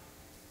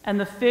 and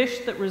the fish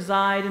that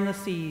reside in the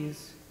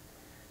seas,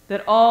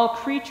 that all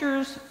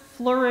creatures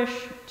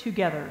flourish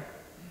together.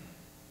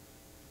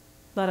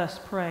 Let us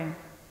pray.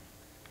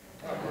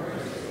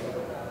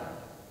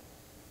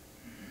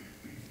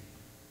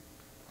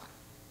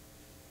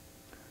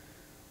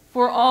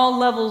 For all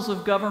levels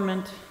of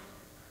government,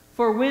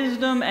 for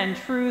wisdom and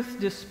truth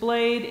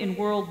displayed in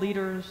world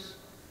leaders,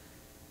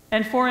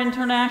 and for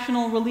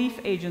international relief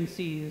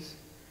agencies,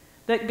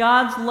 that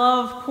God's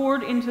love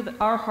poured into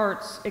our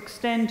hearts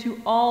extend to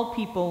all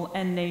people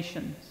and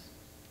nations.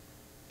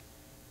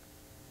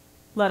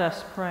 Let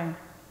us pray.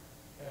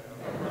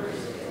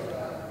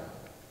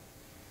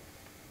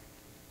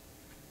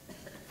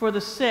 For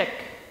the sick,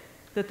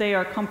 that they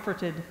are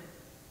comforted.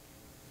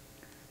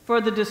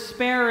 For the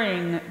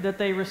despairing, that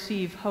they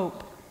receive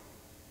hope.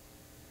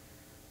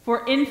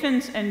 For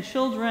infants and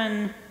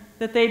children,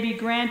 that they be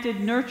granted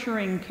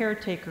nurturing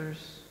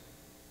caretakers.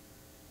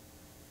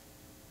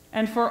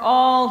 And for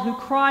all who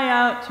cry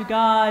out to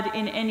God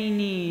in any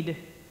need,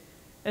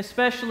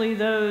 especially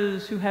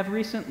those who have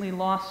recently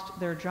lost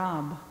their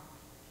job.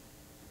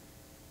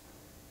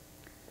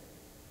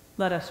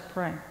 Let us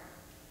pray.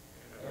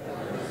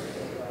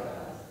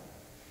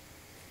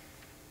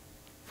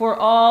 For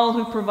all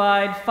who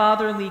provide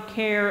fatherly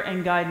care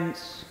and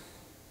guidance,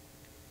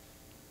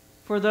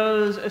 for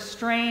those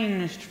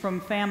estranged from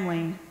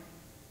family,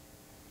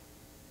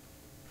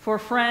 for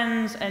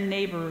friends and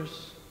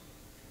neighbors,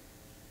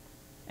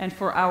 and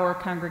for our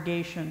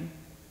congregation,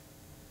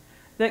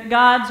 that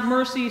God's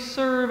mercy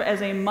serve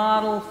as a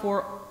model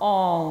for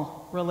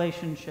all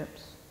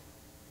relationships.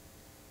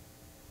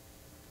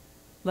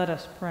 Let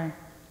us pray.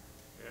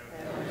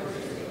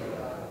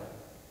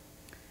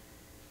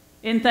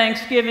 In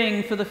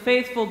thanksgiving for the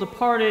faithful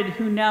departed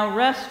who now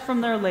rest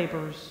from their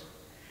labors,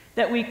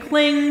 that we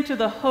cling to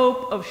the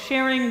hope of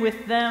sharing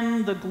with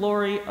them the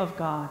glory of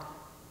God.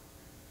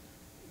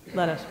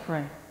 Let us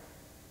pray.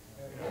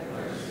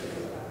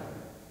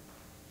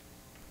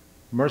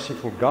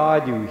 Merciful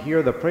God, you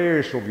hear the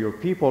prayers of your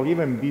people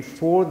even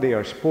before they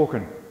are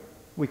spoken.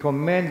 We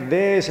commend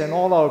this and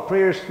all our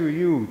prayers to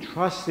you,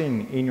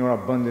 trusting in your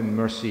abundant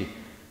mercy.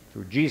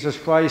 Through Jesus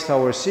Christ,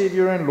 our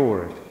Savior and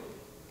Lord.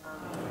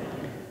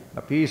 Amen.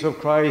 The peace of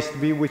Christ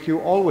be with you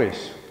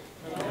always.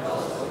 And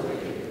also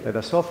with you. Let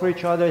us offer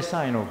each other a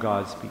sign of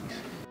God's peace.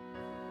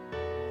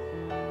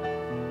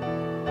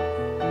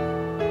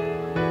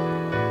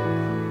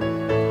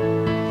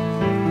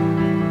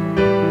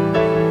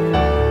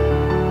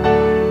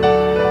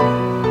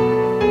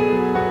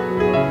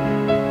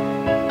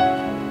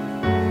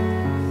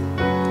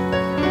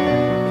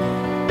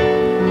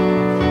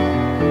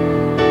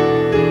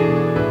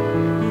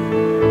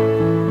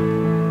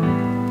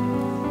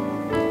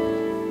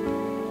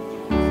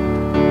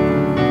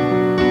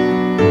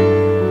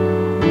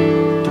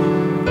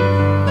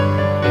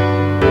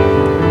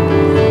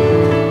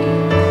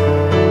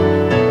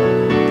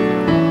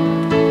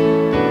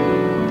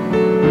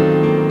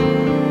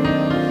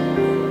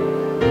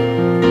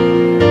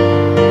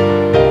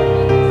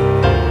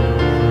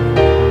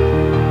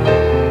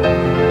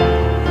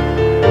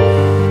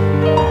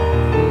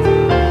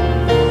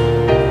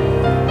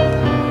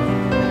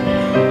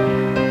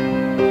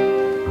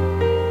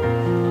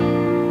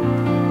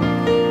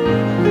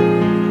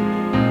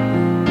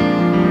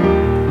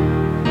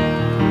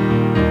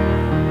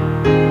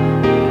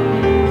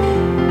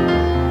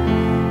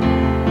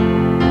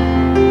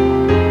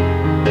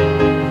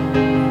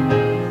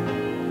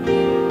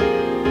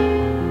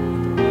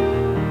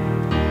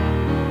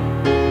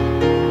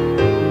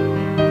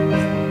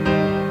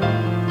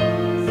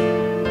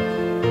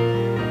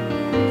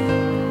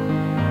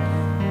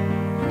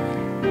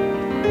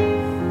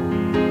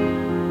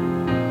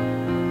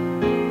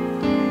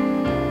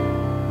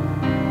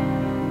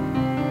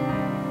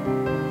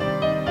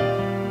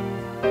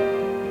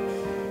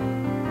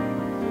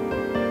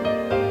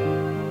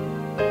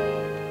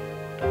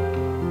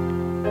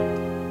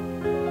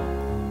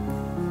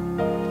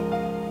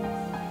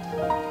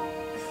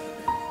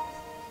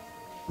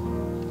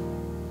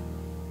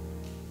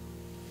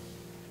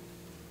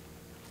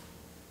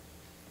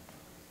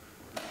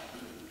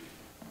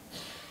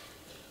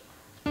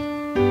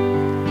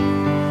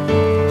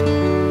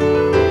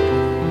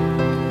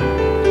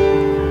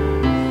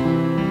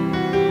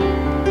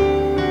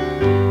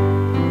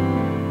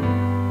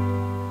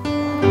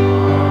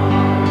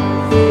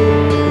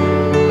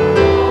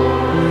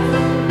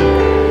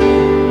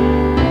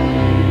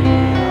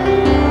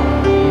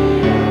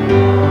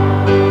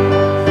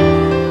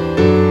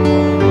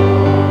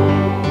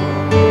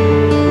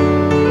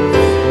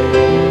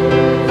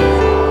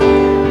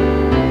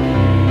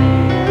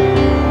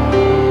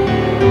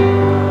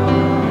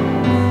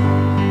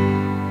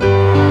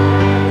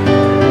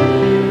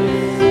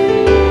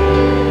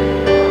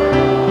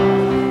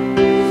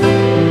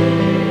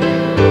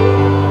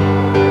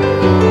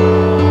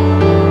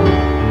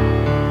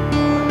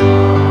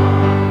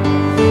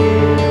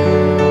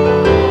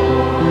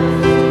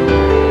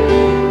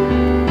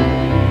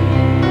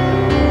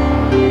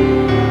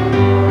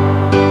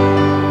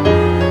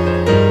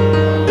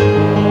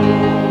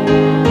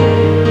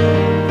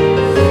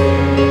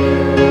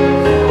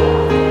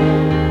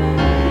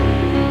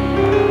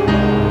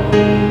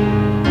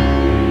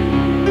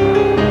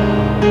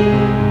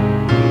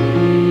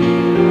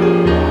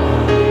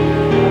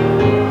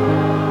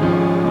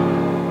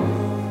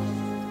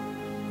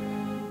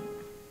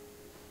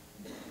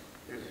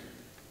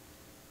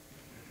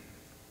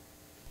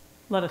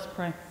 Let us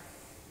pray.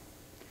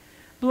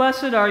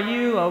 Blessed are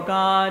you, O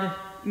God,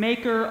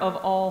 maker of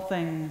all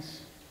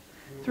things.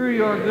 Through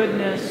your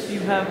goodness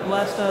you have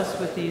blessed us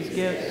with these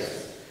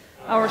gifts,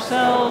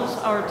 ourselves,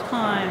 our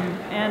time,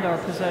 and our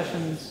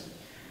possessions.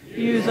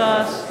 Use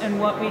us and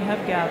what we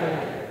have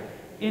gathered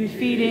in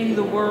feeding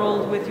the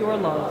world with your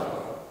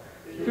love.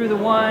 Through the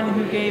one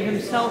who gave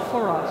himself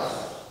for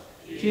us,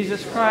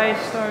 Jesus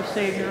Christ, our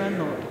Savior and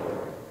Lord.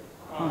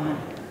 Amen.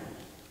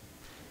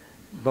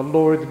 The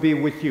Lord be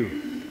with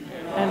you.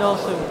 And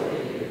also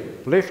with you.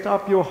 Lift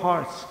up your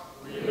hearts.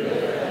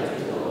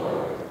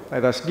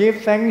 Let us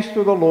give thanks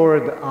to the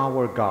Lord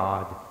our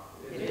God.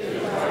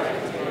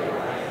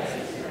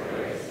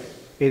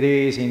 It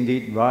is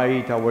indeed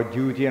right, our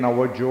duty and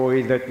our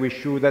joy, that we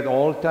should at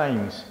all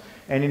times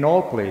and in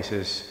all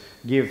places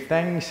give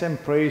thanks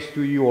and praise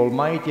to you,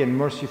 Almighty and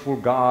merciful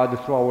God,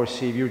 through our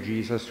Savior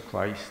Jesus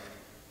Christ.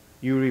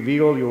 You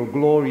reveal your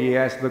glory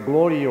as the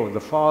glory of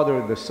the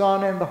Father, the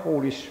Son, and the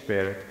Holy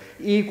Spirit,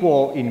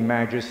 equal in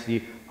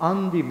majesty,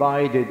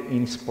 undivided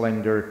in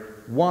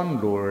splendor,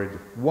 one Lord,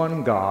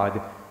 one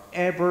God,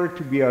 ever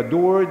to be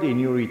adored in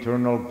your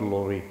eternal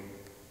glory.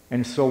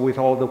 And so with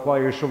all the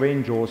choirs of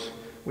angels,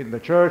 with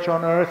the church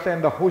on earth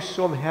and the hosts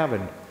of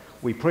heaven,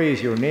 we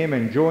praise your name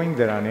and join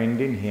their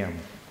unending hymn.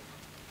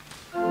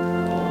 Holy,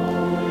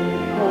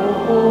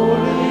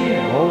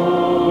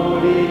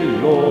 holy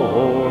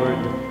Lord,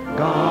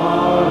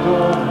 God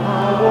of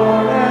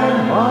power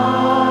and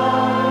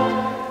might,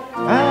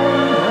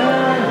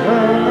 and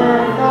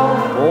earth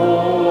are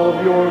full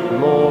of your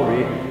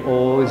glory.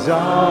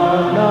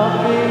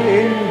 Hosanna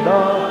in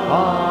the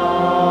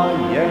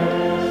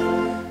highest.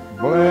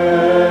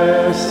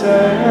 Blessed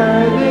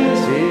is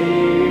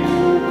he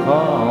who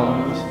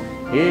comes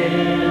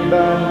in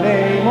the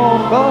name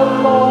of the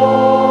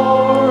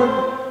Lord.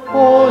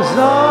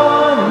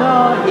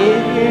 Hosanna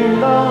in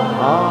the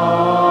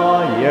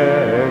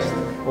highest.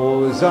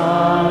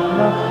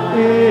 Hosanna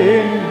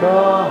in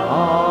the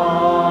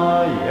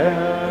highest.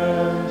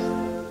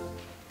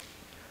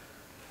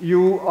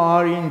 You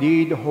are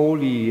indeed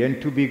holy and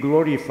to be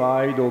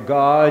glorified, O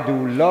God,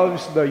 who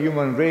loves the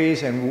human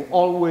race and who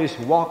always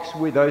walks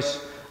with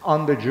us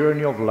on the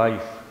journey of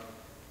life.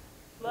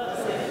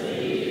 Blessed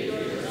be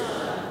your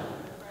Son,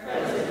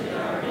 present in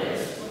our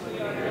midst when we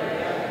are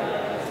gathered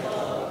by his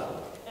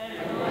love, and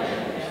when,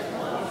 as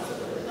once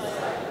for the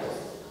disciples,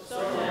 so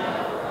now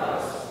for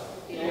us,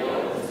 he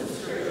opens the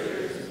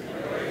Scriptures and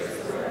breaks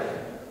the bread.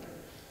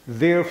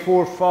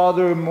 Therefore,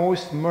 Father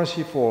most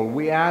merciful,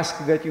 we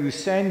ask that you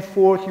send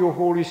forth your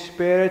Holy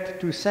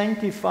Spirit to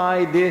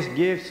sanctify these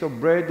gifts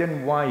of bread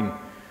and wine,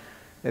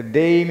 that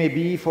they may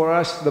be for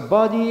us the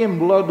body and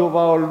blood of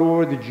our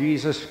Lord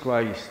Jesus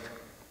Christ.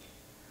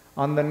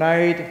 On the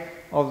night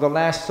of the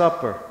Last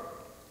Supper,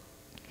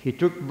 he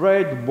took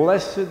bread,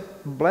 blessed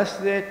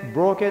it,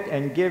 broke it,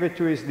 and gave it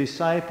to his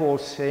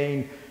disciples,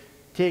 saying,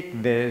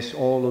 "Take this,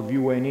 all of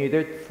you, and eat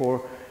it,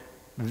 for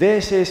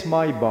this is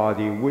my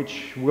body,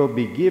 which will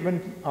be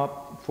given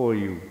up for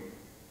you."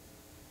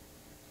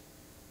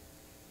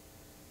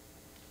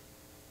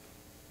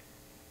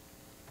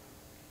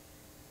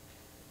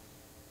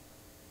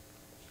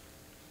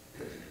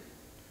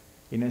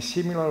 In a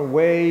similar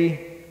way,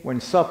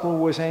 when supper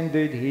was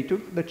ended, he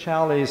took the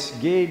chalice,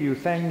 gave you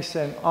thanks,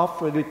 and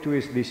offered it to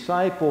his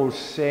disciples,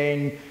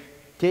 saying,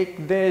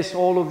 "Take this,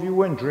 all of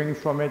you, and drink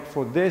from it,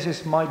 for this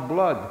is my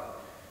blood,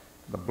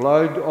 the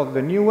blood of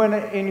the new and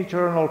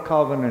eternal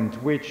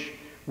covenant, which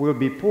will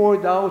be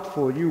poured out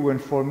for you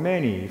and for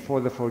many for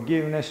the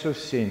forgiveness of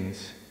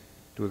sins.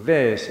 Do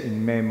this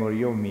in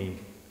memory of me."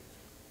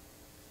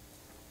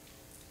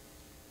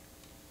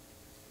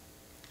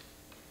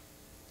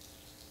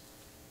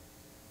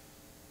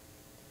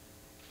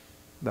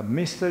 The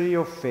mystery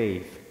of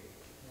faith.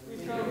 We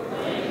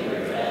proclaim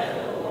your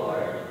death, O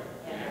Lord,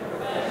 and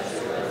profess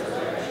your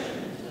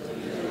resurrection until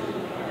you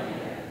come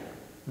again.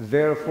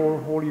 Therefore,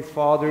 Holy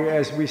Father,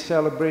 as we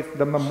celebrate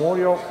the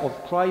memorial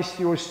of Christ,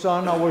 your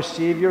Son, our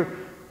Savior,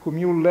 whom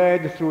you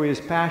led through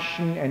his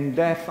passion and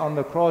death on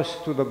the cross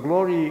to the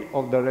glory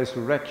of the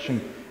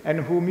resurrection, and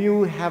whom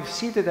you have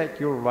seated at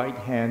your right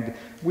hand,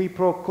 we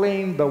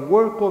proclaim the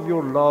work of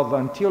your love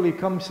until he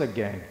comes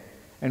again.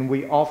 And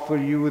we offer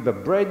you the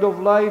bread of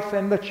life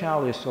and the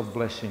chalice of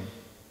blessing.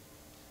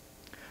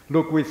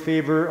 Look with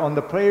favor on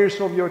the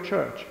prayers of your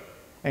church,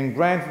 and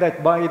grant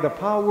that by the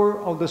power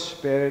of the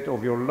Spirit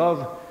of your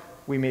love,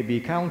 we may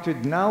be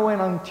counted now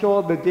and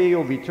until the day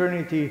of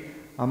eternity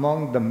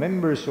among the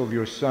members of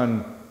your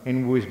Son,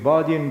 in whose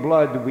body and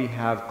blood we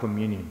have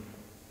communion.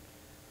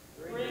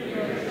 Bring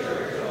your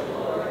church, O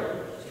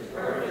Lord, to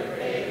perfect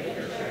faith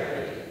and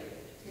charity,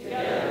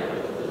 together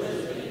with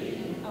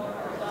Elizabeth, our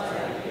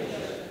presiding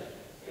bishop,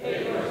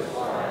 Pedro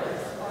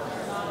Suarez, our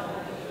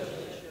sovereign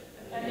bishop,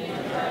 and the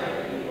entire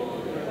people who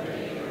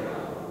remain in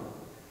Rome.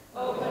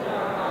 Open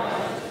our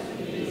eyes to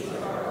the needs of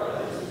our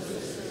brothers and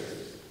sisters.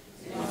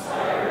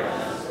 Inspire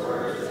us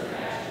words and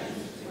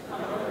actions to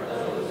comfort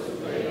those who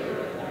labor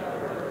in our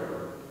burden.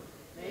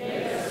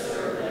 Make us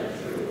serve them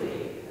truly,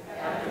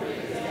 after the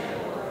example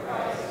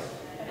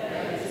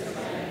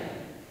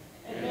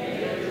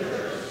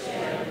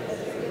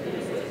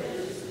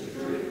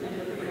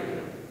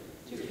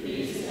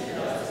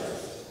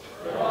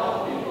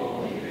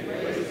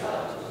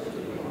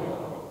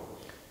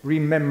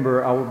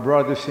Remember our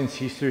brothers and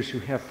sisters who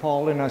have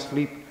fallen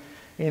asleep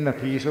in the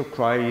peace of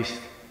Christ,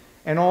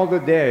 and all the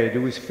dead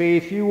whose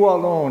faith you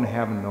alone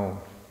have known.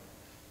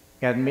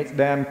 Admit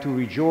them to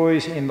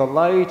rejoice in the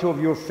light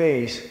of your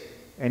face,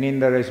 and in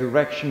the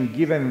resurrection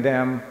give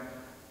them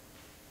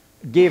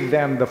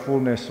the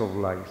fullness of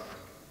life.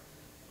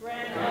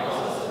 Grant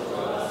also to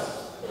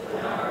us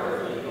that our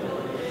earthly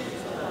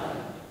pilgrimages done,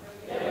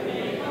 that we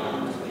may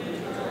come to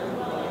eternal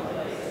dwelling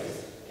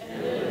places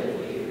and live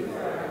with you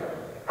forever.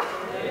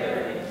 There,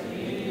 in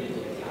communion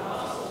with the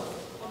apostles,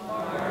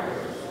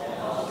 martyrs,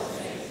 and all the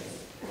saints,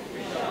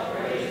 we shall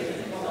praise and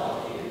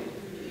exalt you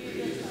through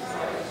Jesus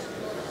Christ,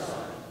 your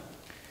Son.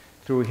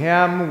 Through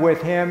him,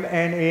 with him,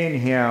 and in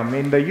him,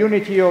 in the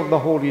unity of the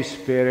Holy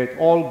Spirit,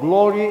 all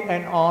glory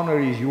and honor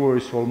is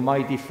yours,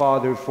 Almighty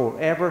Father,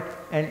 forever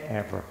and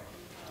ever.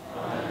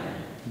 Amen.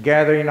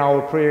 Gathering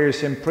our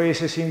prayers and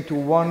praises into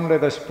one,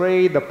 let us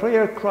pray the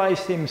prayer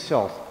Christ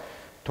himself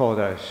taught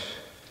us.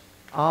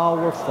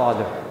 Our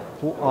Father,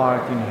 who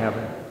art in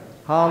heaven,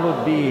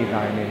 hallowed be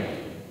thy name.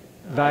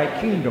 Thy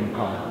kingdom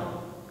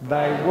come,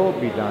 thy will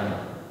be done,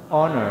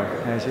 on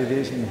earth as it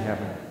is in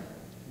heaven.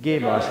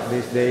 Give us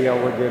this day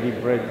our daily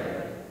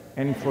bread,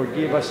 and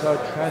forgive us our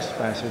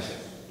trespasses,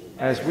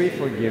 as we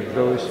forgive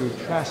those who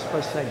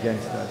trespass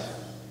against us.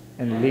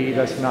 And lead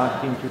us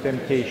not into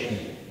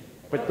temptation,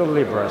 but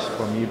deliver us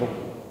from evil.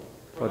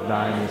 For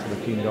thine is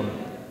the kingdom,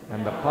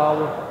 and the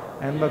power,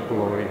 and the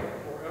glory,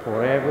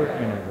 forever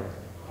and ever.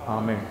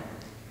 Amen.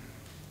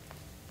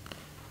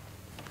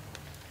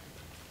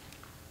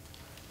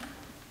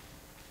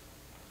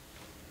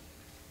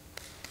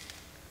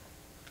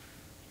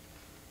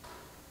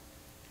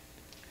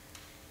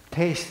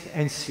 Taste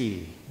and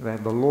see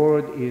that the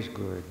Lord is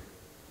good.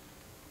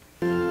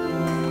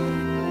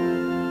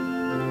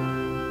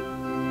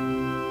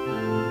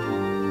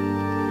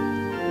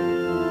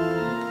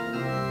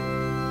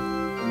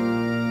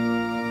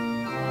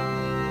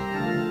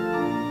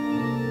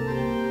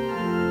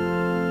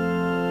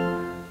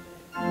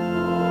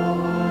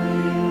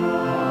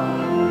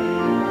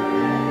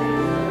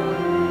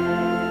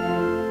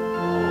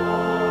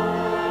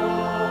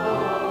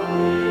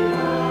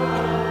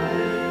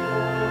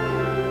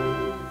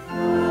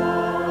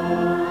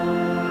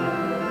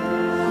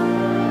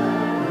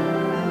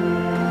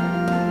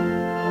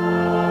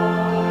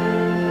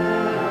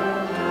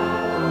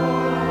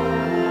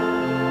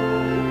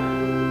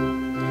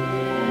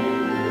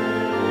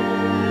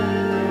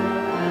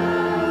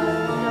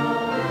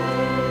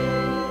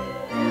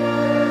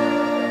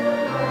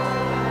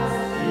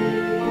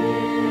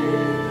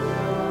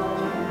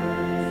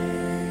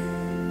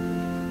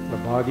 The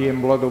body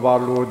and blood of our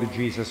Lord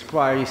Jesus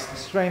Christ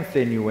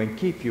strengthen you and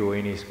keep you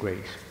in his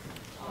grace.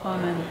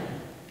 Amen.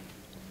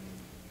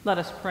 Let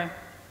us pray.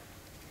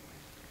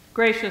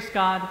 Gracious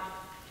God,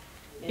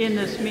 in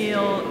this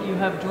meal you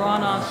have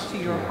drawn us to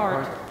your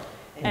heart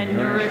and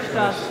nourished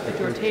us at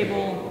your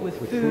table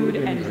with food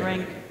and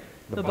drink,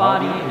 the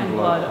body and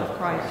blood of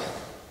Christ.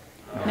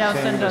 Now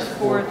send us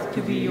forth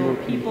to be your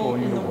people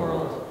in the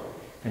world,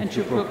 and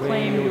to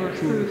proclaim your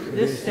truth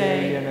this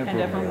day and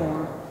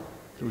evermore.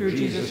 Through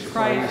Jesus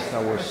Christ,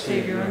 our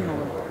Savior and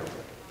Lord.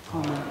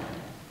 Amen.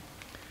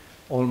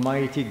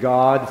 Almighty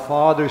God,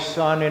 Father,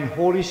 Son, and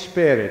Holy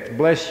Spirit,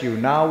 bless you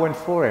now and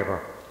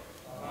forever.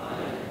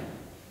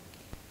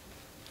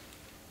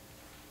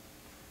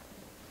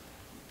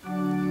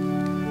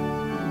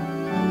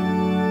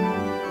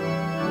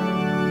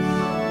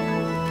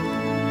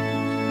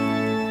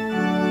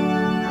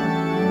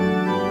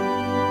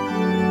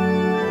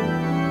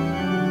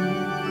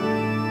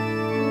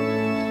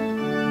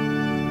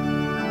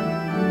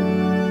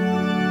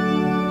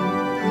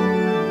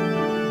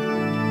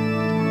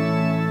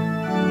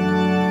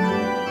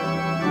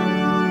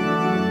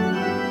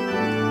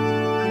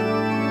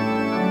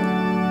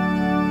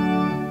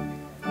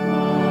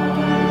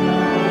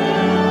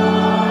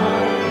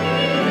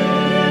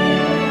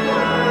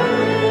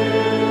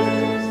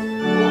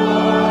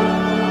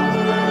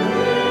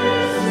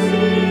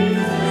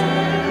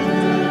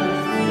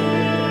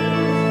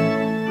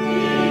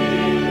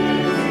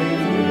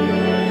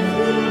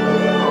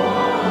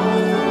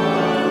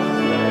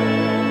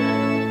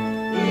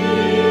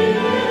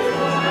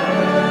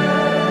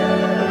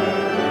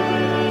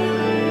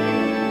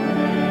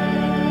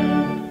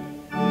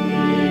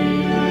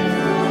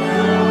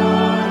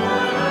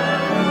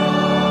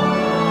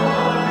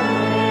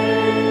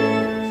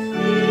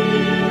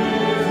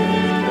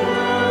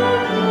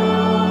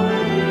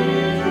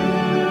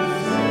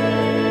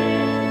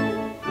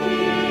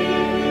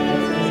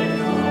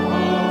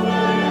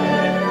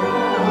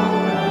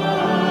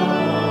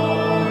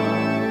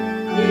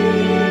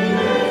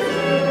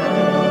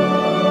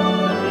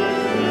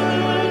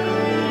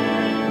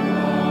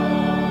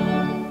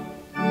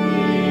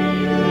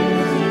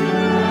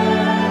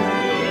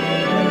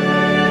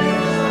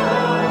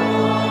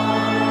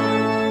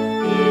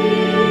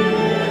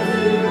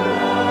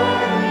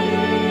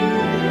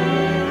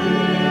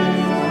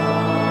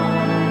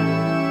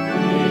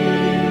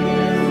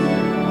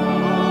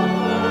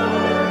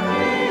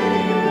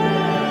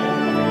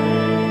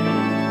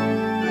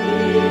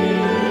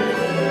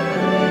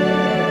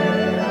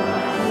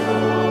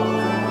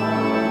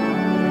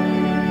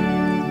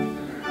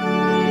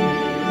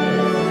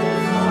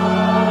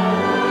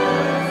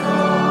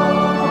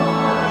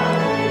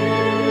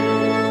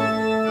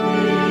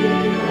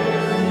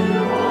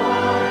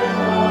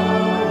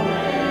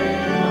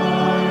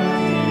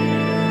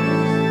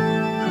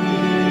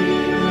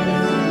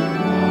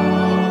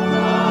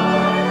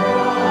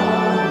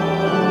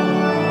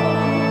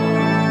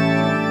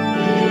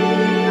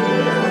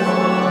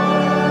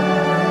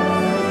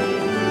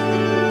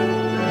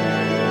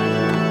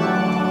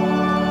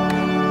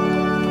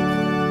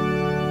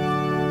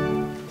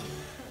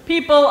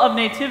 People of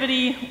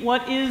Nativity,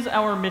 what is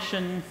our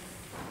mission?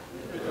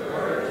 With the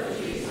words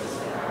of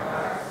Jesus in our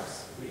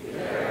hearts, we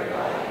carry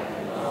light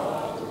and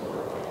love to the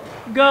world.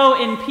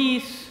 Go in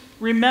peace,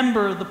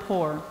 remember the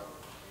poor.